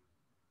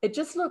 it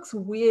just looks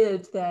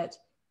weird that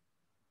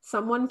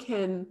someone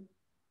can,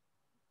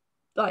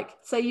 like,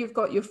 say you've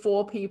got your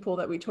 4 people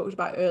that we talked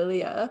about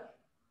earlier,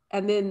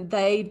 and then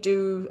they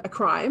do a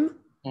crime,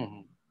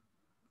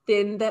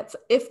 then that's,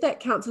 if that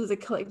counts as a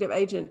collective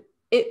agent,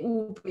 it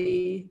will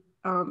be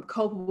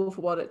culpable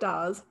for what it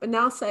does. But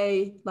now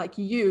say like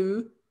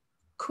you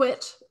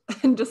quit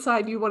and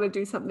decide you want to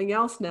do something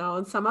else now,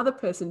 and some other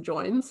person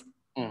joins.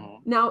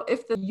 Now,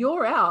 if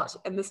you're out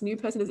and this new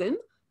person is in,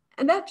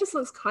 and that just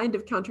looks kind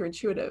of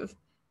counterintuitive.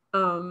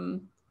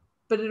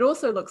 But it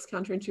also looks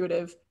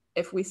counterintuitive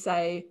if we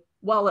say,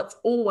 well, it's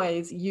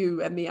always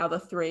you and the other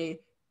 3,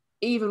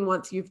 even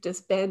once you've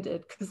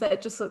disbanded, because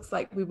that just looks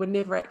like we were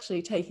never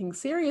actually taking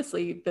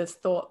seriously this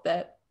thought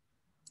that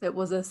it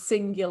was a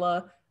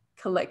singular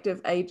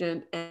collective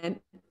agent and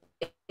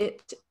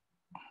it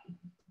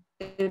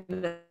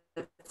in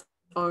its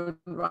own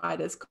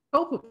right is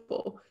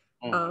culpable.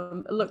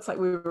 It looks like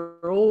we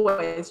were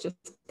always just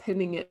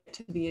pinning it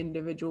to the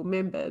individual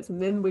members.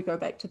 And then we go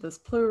back to this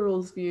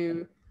plurals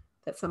view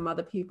that some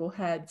other people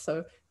had.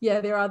 So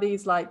yeah, there are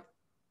these like,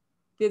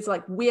 there's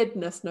like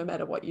weirdness no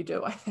matter what you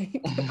do, I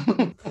think.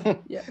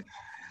 Yeah.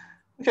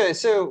 Okay,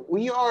 so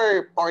we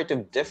are part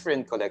of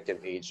different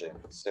collective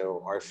agents.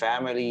 So our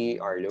family,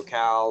 our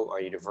locale,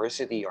 our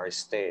university, our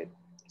state.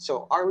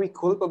 So are we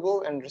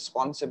culpable and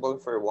responsible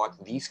for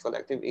what these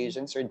collective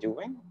agents are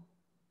doing?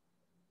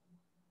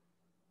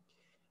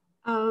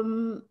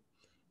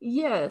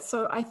 Yeah,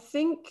 so I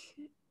think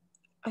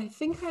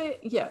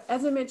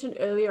as I mentioned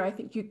earlier, I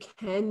think you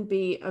can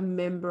be a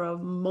member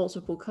of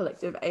multiple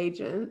collective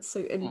agents.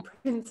 So in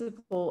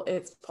principle,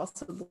 it's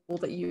possible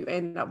that you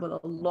end up with a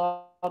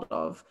lot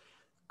of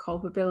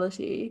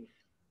culpability.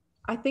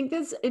 I think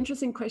there's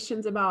interesting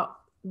questions about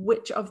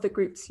which of the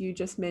groups you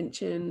just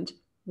mentioned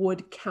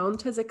would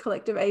count as a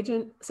collective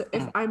agent. So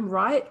if I'm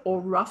right or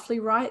roughly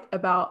right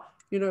about,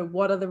 you know,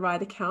 what are the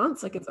right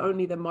accounts, like it's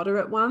only the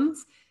moderate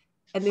ones.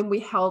 And then we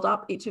held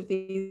up each of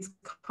these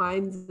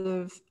kinds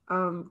of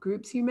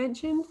groups you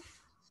mentioned.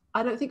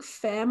 I don't think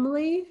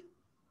family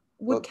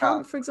would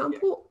count, for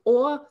example,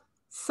 or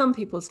some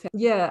people's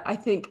family. Yeah, I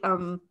think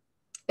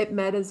it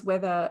matters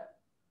whether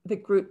the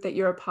group that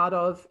you're a part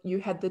of, you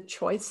had the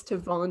choice to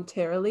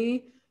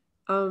voluntarily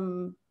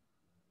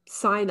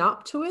sign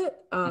up to it.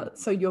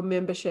 So your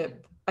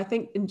membership, I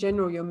think in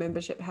general, your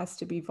membership has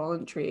to be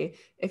voluntary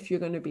if you're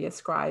going to be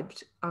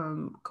ascribed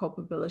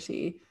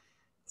culpability.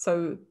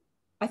 So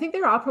I think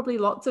there are probably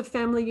lots of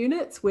family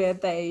units where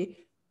they,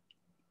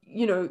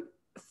 you know,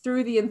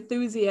 through the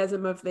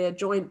enthusiasm of their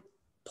joint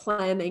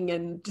planning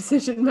and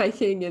decision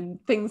making and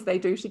things they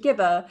do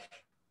together,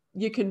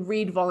 you can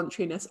read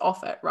voluntariness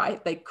off it,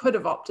 right? They could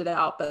have opted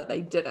out, but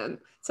they didn't.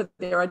 So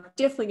there are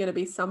definitely going to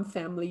be some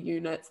family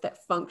units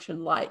that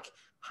function like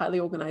highly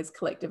organized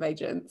collective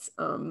agents.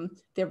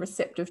 They're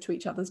receptive to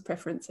each other's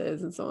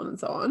preferences and so on and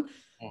so on.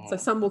 So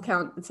some will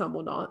count and some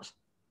will not.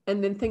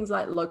 And then things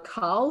like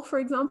locale, for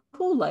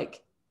example,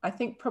 like I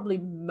think probably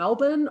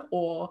Melbourne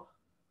or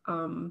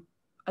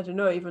I don't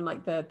know, even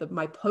like the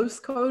my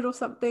postcode or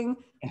something,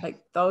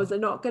 like those are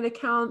not going to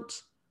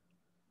count.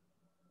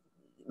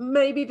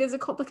 Maybe there's a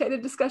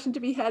complicated discussion to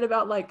be had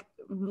about like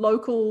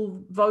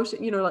local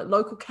voting, you know, like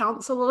local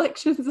council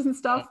elections and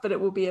stuff, but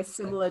it will be a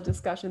similar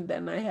discussion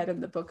than I had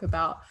in the book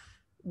about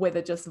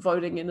whether just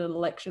voting in an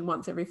election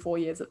once every 4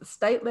 years at the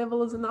state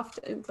level is enough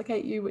to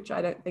implicate you, which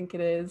I don't think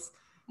it is.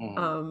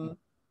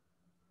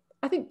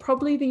 I think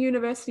probably the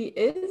university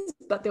is,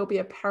 but there'll be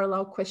a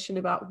parallel question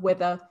about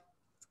whether,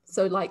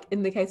 so like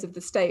in the case of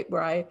the state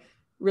where I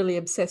really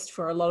obsessed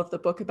for a lot of the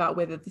book about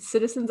whether the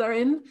citizens are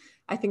in,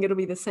 I think it'll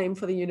be the same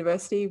for the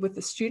university with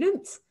the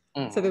students.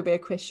 So there'll be a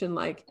question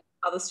like,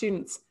 are the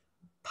students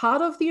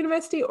part of the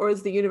university, or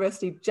is the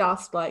university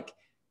just like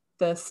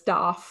the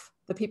staff,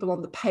 the people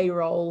on the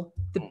payroll,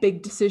 the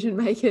big decision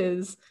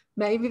makers,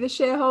 maybe the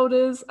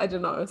shareholders? I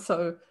don't know.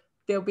 So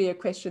there'll be a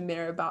question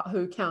there about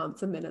who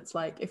counts. And then it's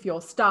like, if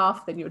you're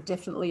staff, then you're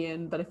definitely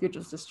in. But if you're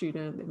just a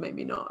student, then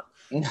maybe not.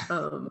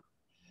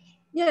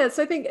 Yeah,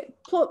 so I think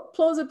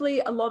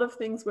plausibly a lot of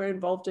things we're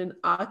involved in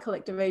are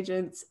collective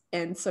agents.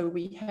 And so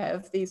we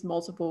have these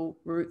multiple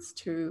routes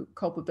to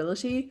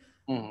culpability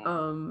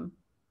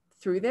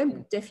through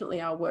them. Definitely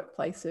our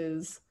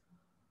workplaces,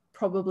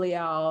 probably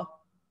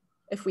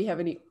if we have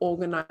any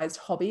organized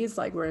hobbies,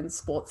 like we're in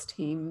sports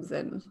teams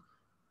and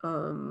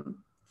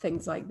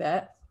things like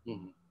that.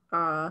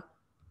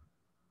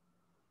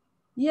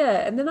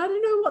 Yeah, and then I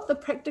don't know what the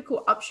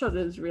practical upshot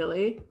is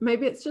really.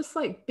 Maybe it's just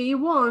like, be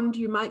warned,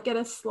 you might get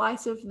a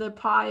slice of the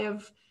pie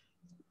of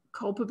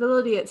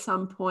culpability at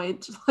some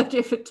point. Like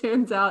if it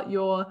turns out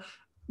your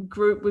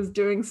group was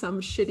doing some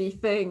shitty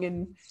thing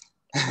and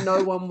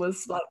no one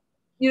was like,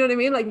 you know what I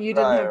mean? Like you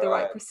didn't have the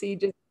right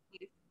procedures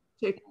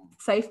to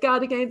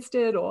safeguard against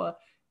it, or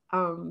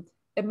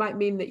it might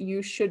mean that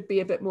you should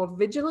be a bit more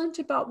vigilant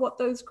about what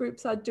those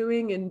groups are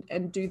doing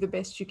and do the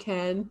best you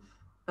can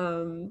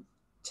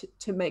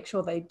to make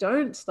sure they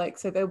don't. Like,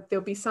 so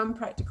there'll be some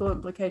practical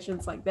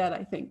implications like that,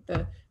 I think,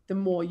 the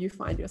more you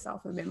find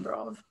yourself a member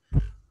of.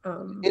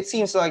 It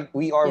seems like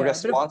we are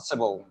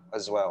responsible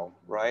as well,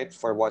 right,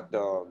 for what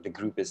the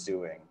group is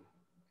doing.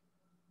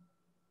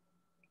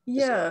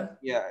 Yeah.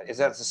 Is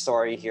that the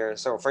story here?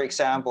 So, for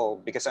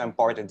example, because I'm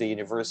part of the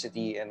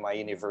university and my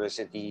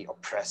university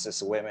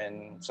oppresses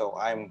women, so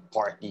I'm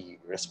partly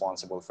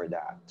responsible for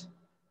that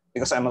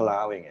because I'm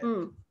allowing it.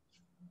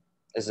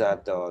 Is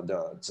that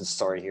the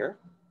story here?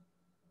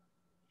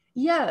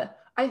 Yeah,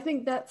 I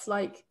think that's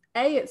like,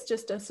 it's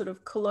just a sort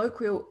of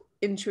colloquial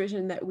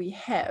intuition that we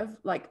have.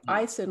 Like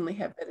I certainly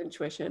have that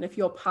intuition. If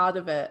you're part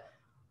of it,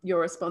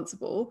 you're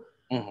responsible.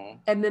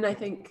 And then I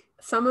think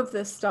some of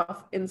this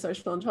stuff in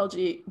social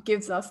ontology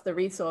gives us the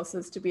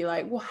resources to be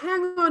like, well,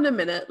 hang on a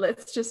minute,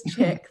 let's just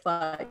check.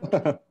 Like,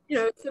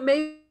 so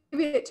maybe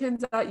it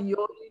turns out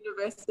your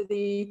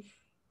university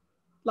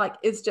like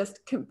is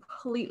just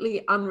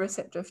completely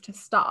unreceptive to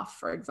staff,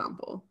 for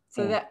example.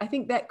 So that I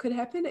think that could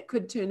happen. It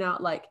could turn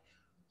out like,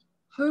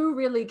 who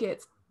really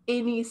gets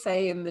any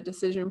say in the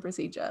decision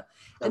procedure?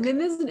 And then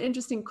there's an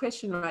interesting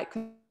question, right?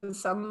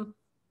 Because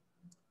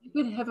you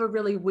could have a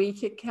really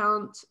weak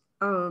account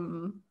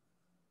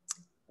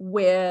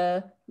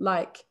where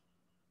like,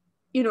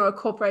 a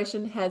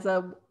corporation has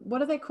what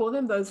do they call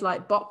them? Those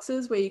like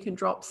boxes where you can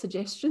drop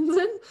suggestions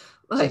in.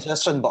 Like,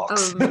 suggestion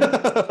box.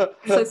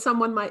 So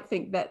someone might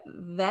think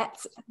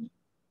that's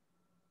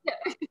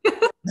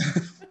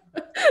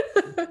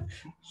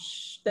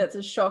that's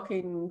a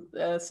shocking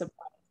surprise.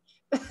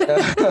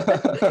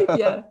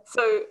 Yeah.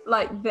 So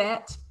like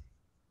that,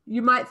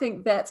 you might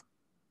think that's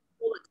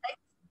all it takes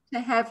to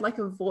have like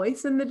a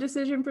voice in the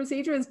decision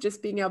procedure, is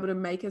just being able to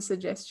make a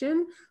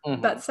suggestion.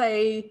 But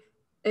say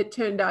it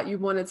turned out you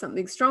wanted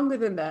something stronger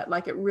than that,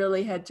 like it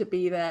really had to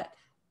be that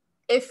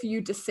if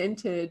you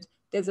dissented,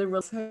 there's a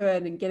real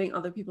concern in getting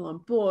other people on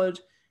board.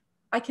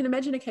 I can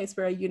imagine a case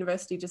where a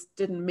university just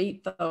didn't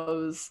meet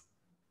those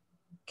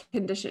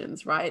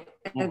conditions, right?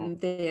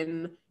 And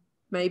then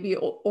maybe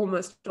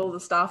almost all the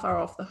staff are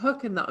off the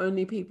hook, and the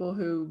only people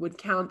who would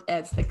count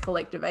as the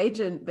collective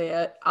agent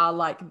there are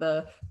like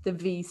the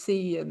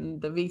VC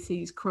and the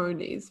VC's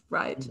cronies,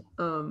 right?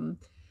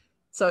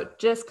 So it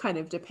just kind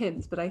of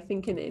depends. But I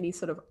think in any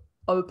sort of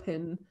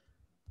open,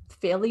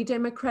 fairly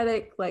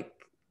democratic, like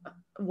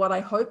what I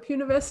hope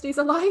universities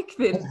are like,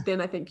 then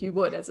I think you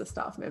would, as a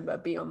staff member,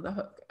 be on the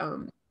hook.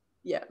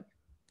 Yeah.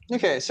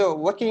 Okay, so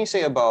what can you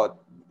say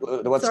about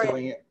what's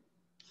going on?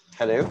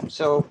 Hello.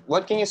 So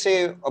what can you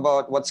say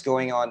about what's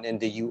going on in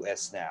the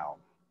US now,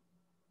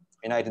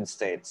 United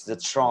States, the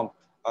Trump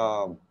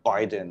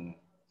Biden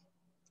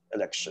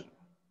election?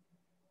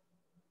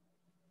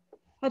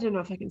 I don't know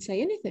if I can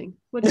say anything.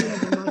 What do you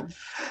have in mind?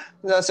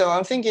 No, so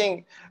I'm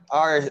thinking,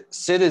 are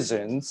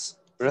citizens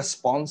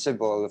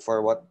responsible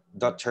for what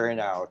the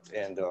turnout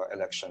in the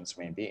elections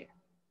may be?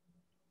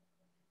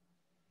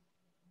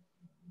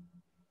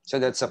 So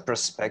that's a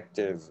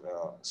perspective.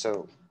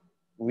 So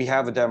we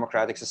have a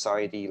democratic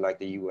society like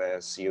the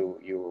US.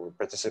 You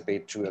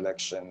participate through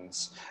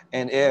elections,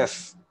 and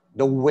if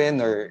the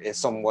winner is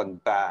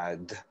someone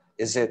bad,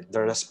 is it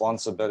the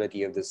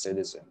responsibility of the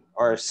citizen?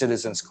 Are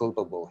citizens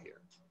culpable here?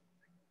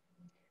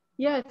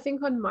 Yeah, I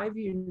think on my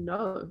view,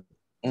 no.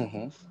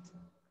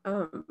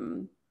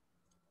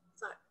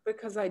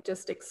 Because I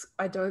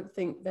don't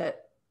think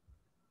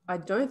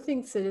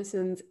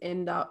citizens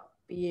end up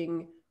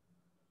being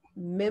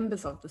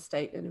members of the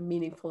state in a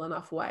meaningful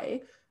enough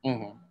way,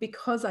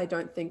 because I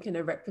don't think in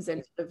a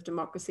representative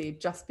democracy,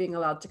 just being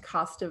allowed to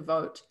cast a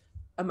vote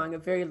among a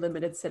very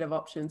limited set of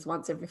options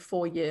once every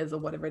 4 years or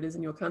whatever it is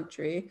in your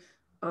country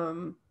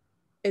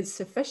is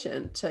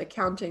sufficient to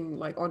counting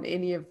like on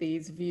any of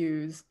these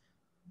views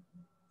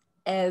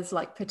as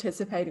like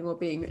participating or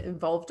being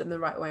involved in the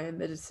right way in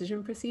the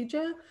decision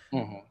procedure.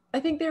 I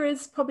think there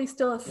is probably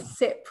still a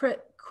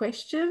separate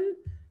question.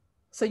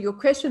 So your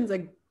question's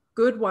a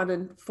good one,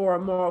 and for a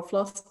moral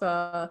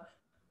philosopher,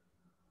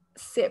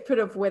 separate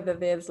of whether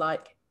there's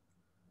like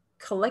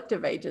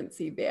collective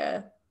agency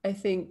there. I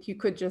think you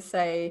could just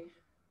say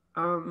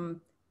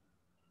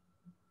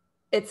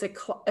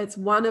it's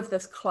one of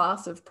this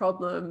class of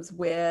problems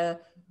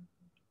where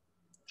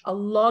a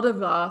lot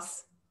of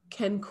us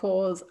can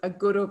cause a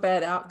good or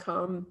bad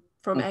outcome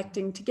from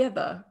acting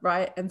together,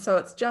 right? And so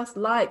it's just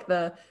like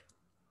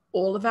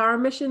all of our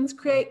emissions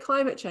create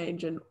climate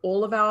change, and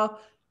all of our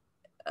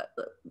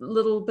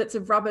little bits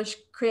of rubbish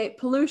create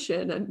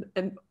pollution,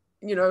 and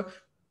you know,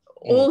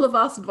 all of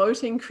us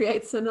voting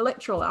creates an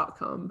electoral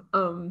outcome.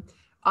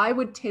 I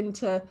would tend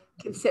to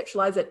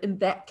conceptualize it in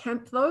that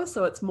camp though.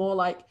 So it's more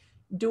like,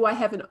 do I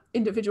have an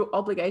individual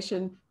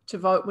obligation to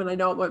vote when I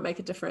know it won't make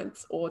a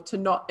difference, or to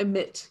not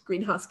emit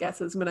greenhouse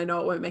gases when I know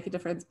it won't make a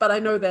difference? But I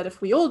know that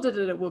if we all did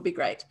it, it will be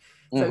great.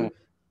 So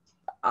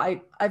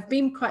I've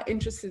been quite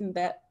interested in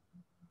that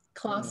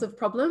class of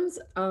problems.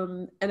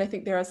 And I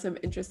think there are some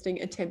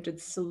interesting attempted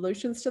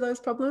solutions to those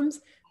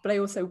problems, but I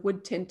also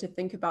would tend to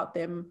think about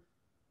them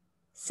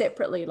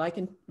separately, like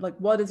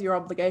what is your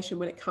obligation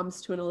when it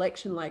comes to an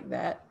election like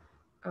that?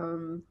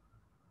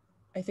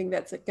 I think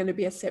that's going to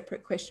be a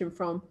separate question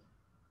from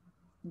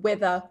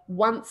whether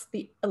once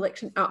the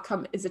election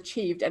outcome is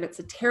achieved and it's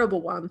a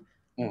terrible one,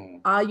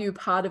 are you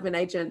part of an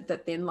agent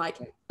that then like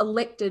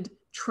elected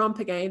Trump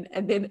again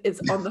and then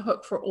is on the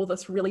hook for all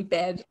this really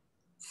bad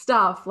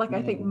stuff? Like,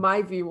 I think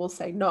my view will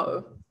say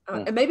no.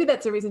 And maybe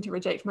that's a reason to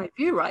reject my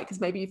view, right? Because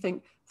maybe you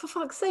think, for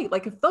fuck's sake,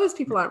 like if those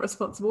people aren't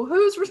responsible,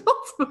 who's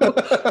responsible?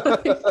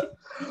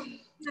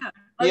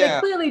 They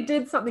clearly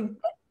did something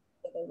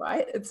bad,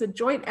 right? It's a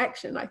joint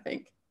action, I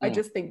think. I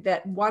just think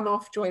that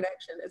one-off joint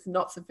action is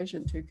not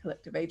sufficient to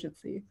collective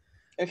agency.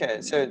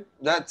 Okay, so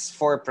that's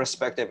for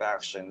prospective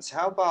actions.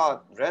 How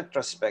about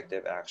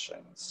retrospective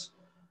actions?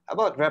 How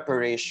about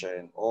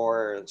reparation,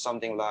 or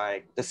something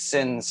like the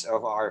sins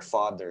of our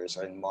fathers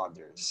and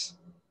mothers?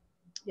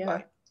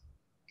 Yeah.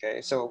 Okay,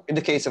 so in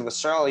the case of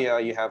Australia,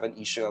 you have an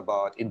issue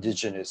about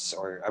indigenous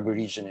or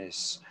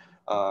aborigines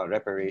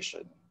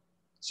reparation.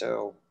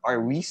 So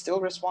are we still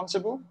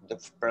responsible, the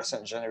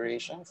present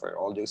generation, for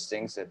all those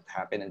things that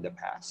happened in the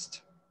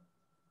past?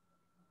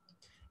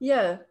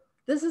 Yeah,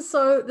 this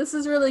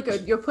is really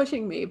good. You're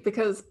pushing me,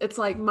 because it's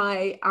like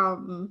my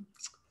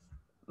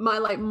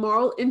like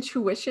moral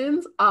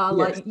intuitions are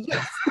like,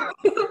 yes,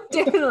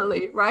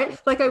 definitely, right?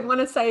 Like I want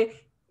to say,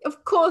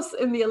 of course,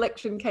 in the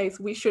election case,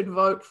 we should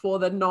vote for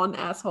the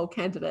non-asshole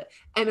candidate.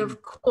 And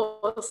of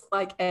course,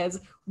 like as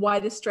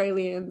white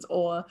Australians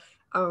or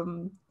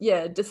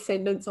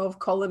descendants of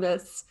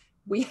colonists,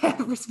 we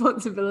have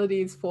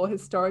responsibilities for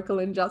historical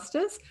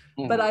injustice.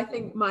 But I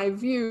think my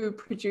view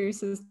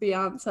produces the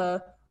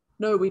answer,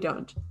 no, we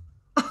don't.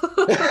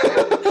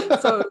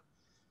 So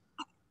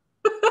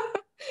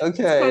it's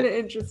kind of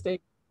interesting.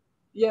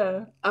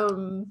 Yeah.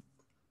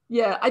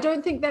 Yeah, I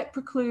don't think that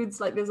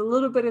precludes, like there's a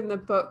little bit in the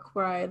book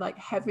where I like,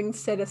 having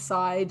set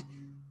aside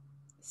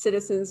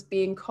citizens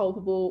being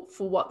culpable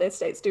for what their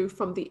states do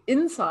from the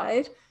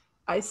inside,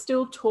 I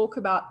still talk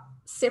about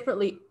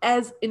separately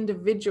as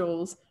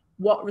individuals,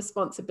 what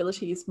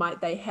responsibilities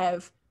might they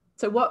have?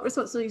 So what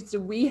responsibilities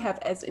do we have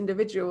as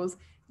individuals,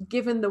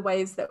 given the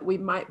ways that we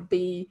might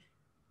be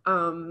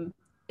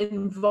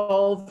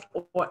involved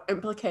or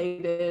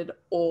implicated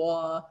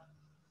or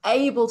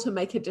able to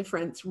make a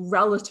difference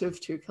relative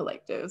to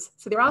collectives?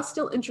 So there are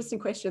still interesting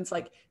questions.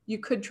 Like you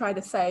could try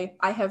to say,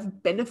 I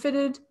have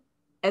benefited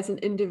as an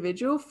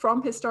individual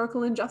from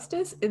historical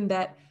injustice in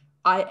that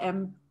I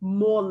am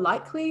more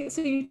likely.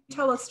 So you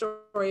tell a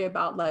story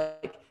about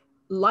like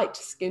light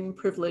skin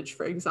privilege,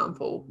 for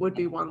example, would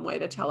be one way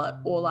to tell it.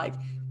 Or like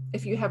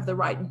if you have the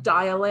right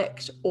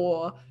dialect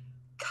or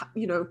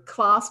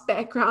class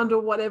background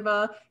or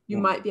whatever, you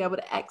might be able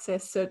to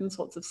access certain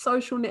sorts of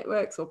social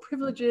networks or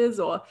privileges.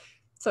 Or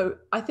so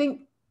I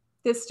think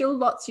there's still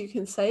lots you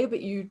can say,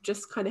 but you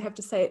just kind of have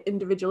to say it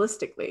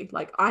individualistically.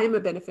 Like I'm a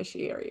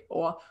beneficiary,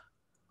 or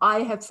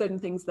I have certain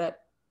things that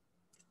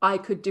I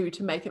could do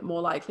to make it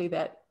more likely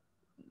that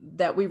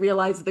we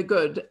realize the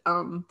good.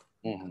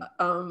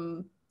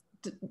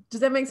 Does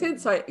that make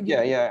sense? So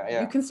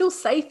you can still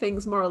say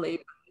things morally.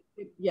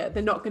 Yeah,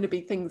 they're not going to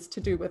be things to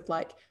do with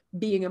like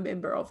being a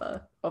member of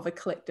a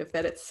collective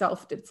that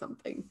itself did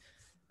something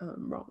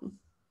wrong.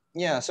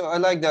 Yeah, so I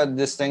like that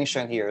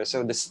distinction here.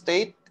 So the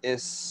state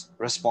is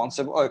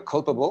responsible or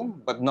culpable,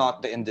 but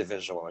not the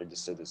individual or the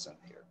citizen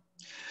here.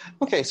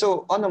 Okay,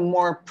 so on a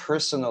more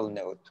personal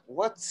note,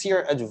 what's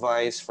your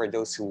advice for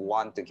those who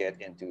want to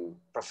get into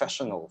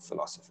professional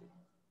philosophy?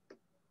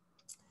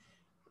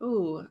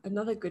 Oh,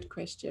 another good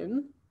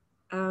question.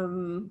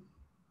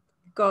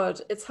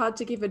 God, it's hard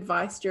to give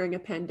advice during a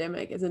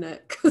pandemic, isn't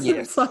it? Because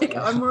it's Yes. like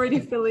I'm already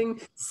feeling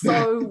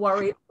so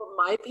worried for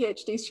my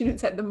PhD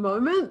students at the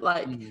moment.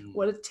 Like,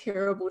 what a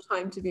terrible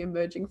time to be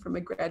emerging from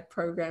a grad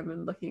program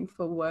and looking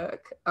for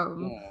work.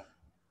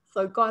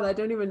 So, God, I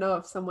don't even know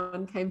if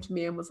someone came to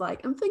me and was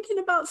like, I'm thinking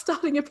about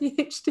starting a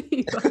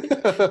PhD.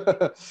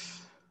 Like,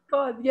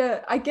 God,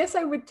 yeah, I guess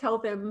I would tell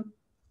them,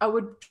 I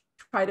would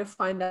try to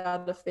find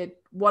out if they're,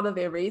 what are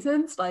their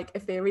reasons. Like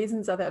if their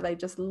reasons are that they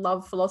just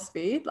love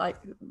philosophy, like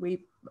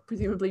we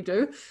presumably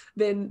do,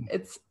 then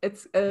it's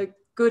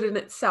good in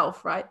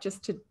itself, right?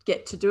 Just to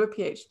get to do a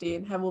PhD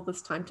and have all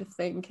this time to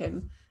think,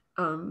 and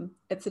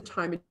it's a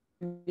time in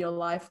your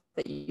life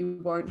that you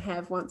won't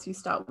have once you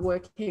start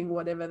working,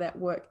 whatever that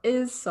work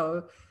is.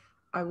 So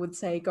I would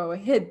say go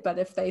ahead. But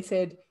if they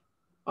said,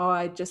 oh,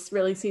 I just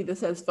really see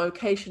this as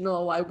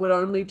vocational, I would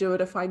only do it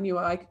if I knew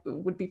I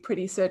would be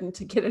pretty certain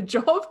to get a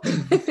job,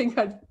 I think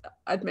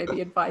I'd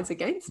maybe advise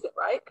against it,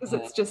 right? Because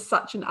it's just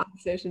such an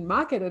uncertain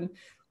market,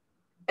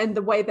 and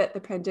the way that the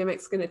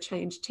pandemic's going to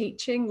change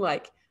teaching,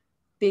 like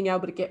being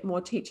able to get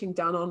more teaching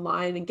done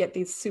online and get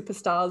these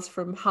superstars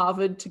from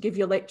Harvard to give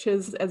your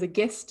lectures as a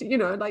guest, you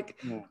know, like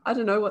I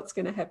don't know what's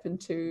going to happen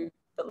to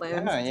the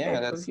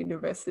landscape of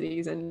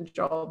universities and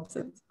jobs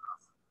and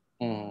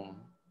stuff.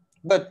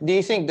 But do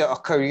you think that a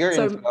career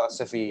in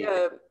philosophy?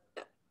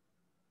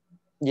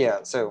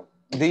 Yeah. So,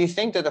 do you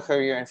think that a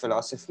career in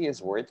philosophy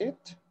is worth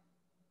it?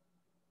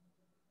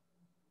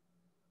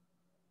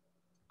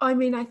 I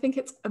mean, I think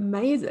it's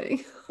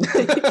amazing.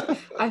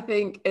 I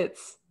think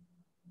it's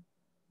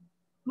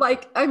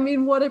like, I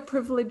mean, what a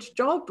privileged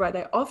job, right?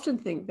 I often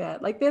think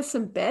that, like, there's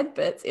some bad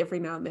bits every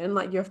now and then,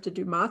 like you have to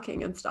do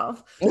marking and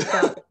stuff.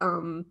 But,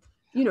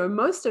 you know,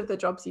 most of the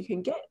jobs you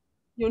can get,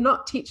 you're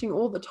not teaching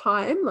all the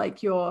time.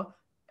 Like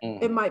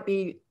it might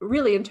be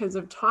really in terms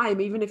of time,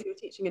 even if you're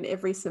teaching in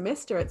every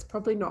semester, it's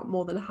probably not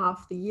more than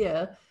half the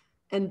year.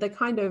 And the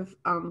kind of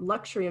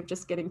luxury of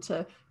just getting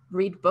to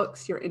read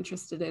books you're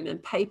interested in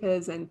and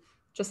papers and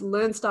just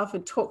learn stuff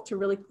and talk to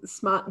really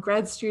smart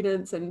grad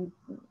students, and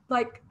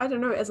like, I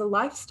don't know, as a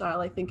lifestyle,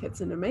 I think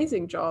it's an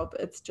amazing job.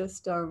 It's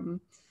just,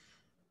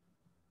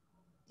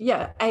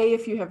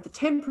 if you have the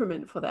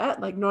temperament for that,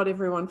 like not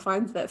everyone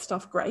finds that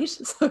stuff great.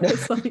 So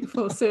it's like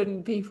for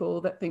certain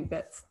people that think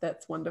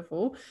that's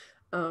wonderful.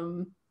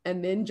 And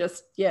then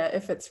just,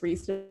 if it's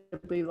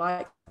reasonably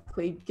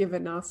likely,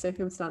 given our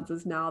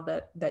circumstances now,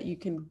 that you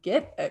can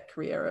get a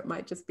career, it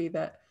might just be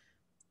that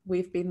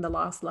we've been the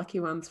last lucky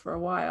ones for a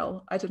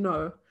while. I don't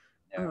know.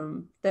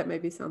 That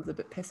maybe sounds a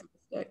bit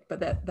pessimistic, but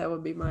that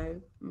would be my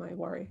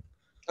worry.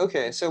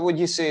 Okay, so would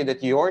you say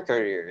that your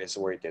career is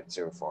worth it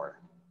so far?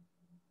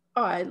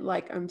 Oh,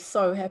 I'm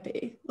so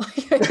happy.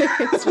 Like, I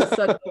think it's just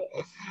such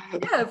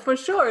for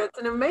sure. It's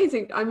an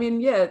amazing,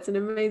 it's an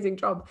amazing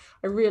job.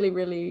 I really,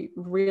 really,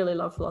 really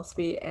love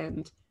philosophy,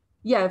 and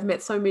I've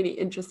met so many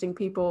interesting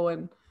people,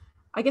 and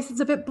I guess it's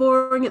a bit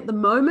boring at the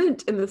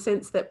moment in the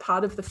sense that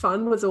part of the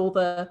fun was all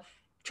the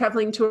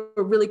traveling to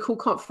a really cool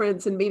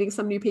conference and meeting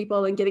some new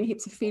people and getting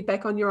heaps of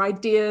feedback on your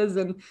ideas,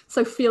 and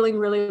so feeling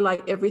really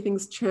like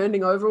everything's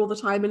churning over all the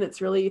time and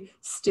it's really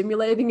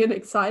stimulating and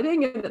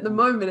exciting. And at the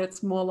moment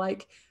it's more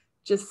like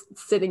just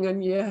sitting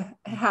in your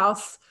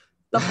house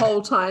the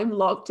whole time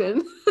locked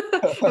in.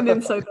 And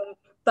then so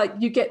like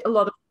you get a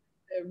lot of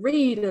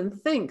read and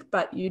think,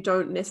 but you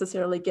don't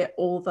necessarily get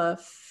all the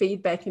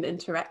feedback and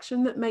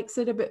interaction that makes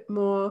it a bit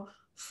more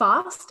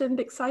fast and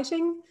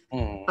exciting.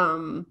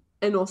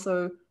 And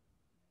also,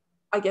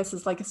 I guess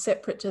it's like a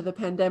separate to the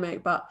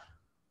pandemic, but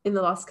in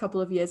the last couple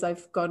of years,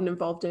 I've gotten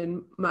involved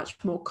in much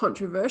more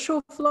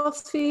controversial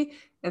philosophy.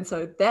 And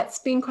so that's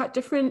been quite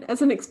different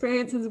as an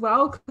experience as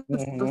well.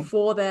 Because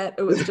before that,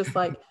 it was just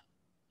like,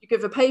 you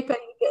give a paper,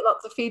 you get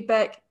lots of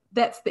feedback,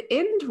 that's the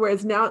end.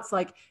 Whereas now it's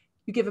like,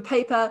 you give a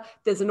paper,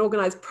 there's an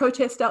organized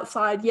protest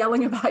outside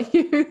yelling about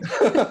you.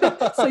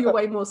 So you're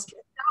way more stressed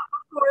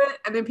out for it.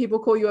 And then people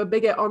call you a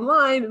bigot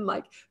online. And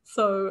like,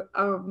 so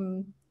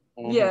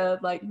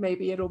like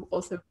maybe it'll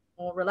also be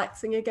more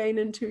relaxing again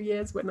in 2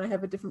 years when I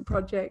have a different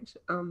project.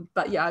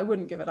 But I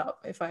wouldn't give it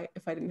up if I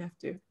didn't have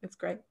to. It's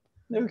great.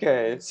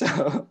 Okay,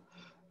 so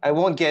I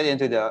won't get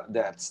into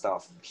that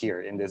stuff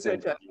here in this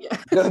interview.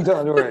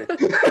 Don't worry.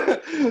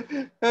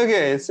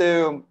 Okay,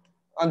 so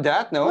on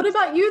that note, what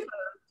about you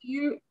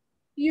though?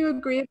 Do you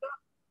agree about?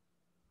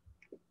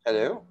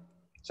 Hello?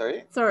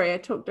 Sorry, I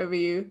talked over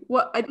you.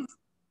 What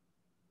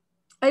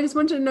I just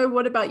wanted to know,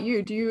 what about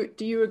you? Do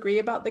you agree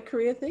about the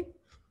career thing?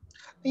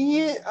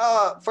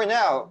 Yeah, for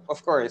now,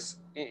 of course,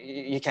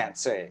 you can't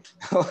say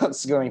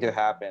what's going to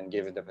happen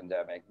given the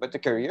pandemic. But the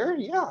career,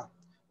 yeah,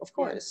 of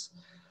course.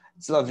 Yeah.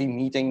 It's lovely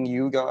meeting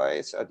you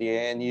guys at the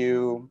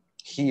ANU,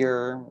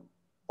 here,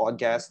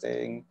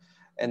 podcasting,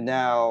 and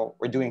now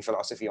we're doing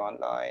philosophy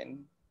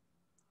online.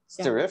 It's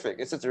terrific.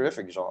 It's a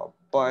terrific job.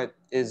 But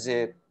is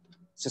it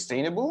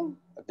sustainable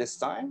at this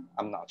time?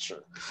 I'm not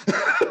sure.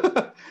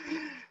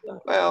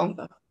 Well,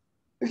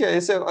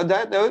 Okay, so on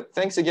that note,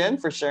 thanks again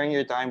for sharing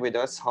your time with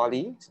us,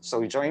 Holly.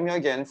 So join me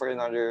again for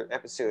another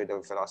episode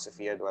of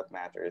Philosophy and What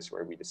Matters,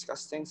 where we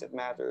discuss things that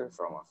matter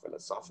from a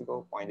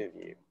philosophical point of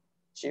view.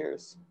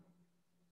 Cheers.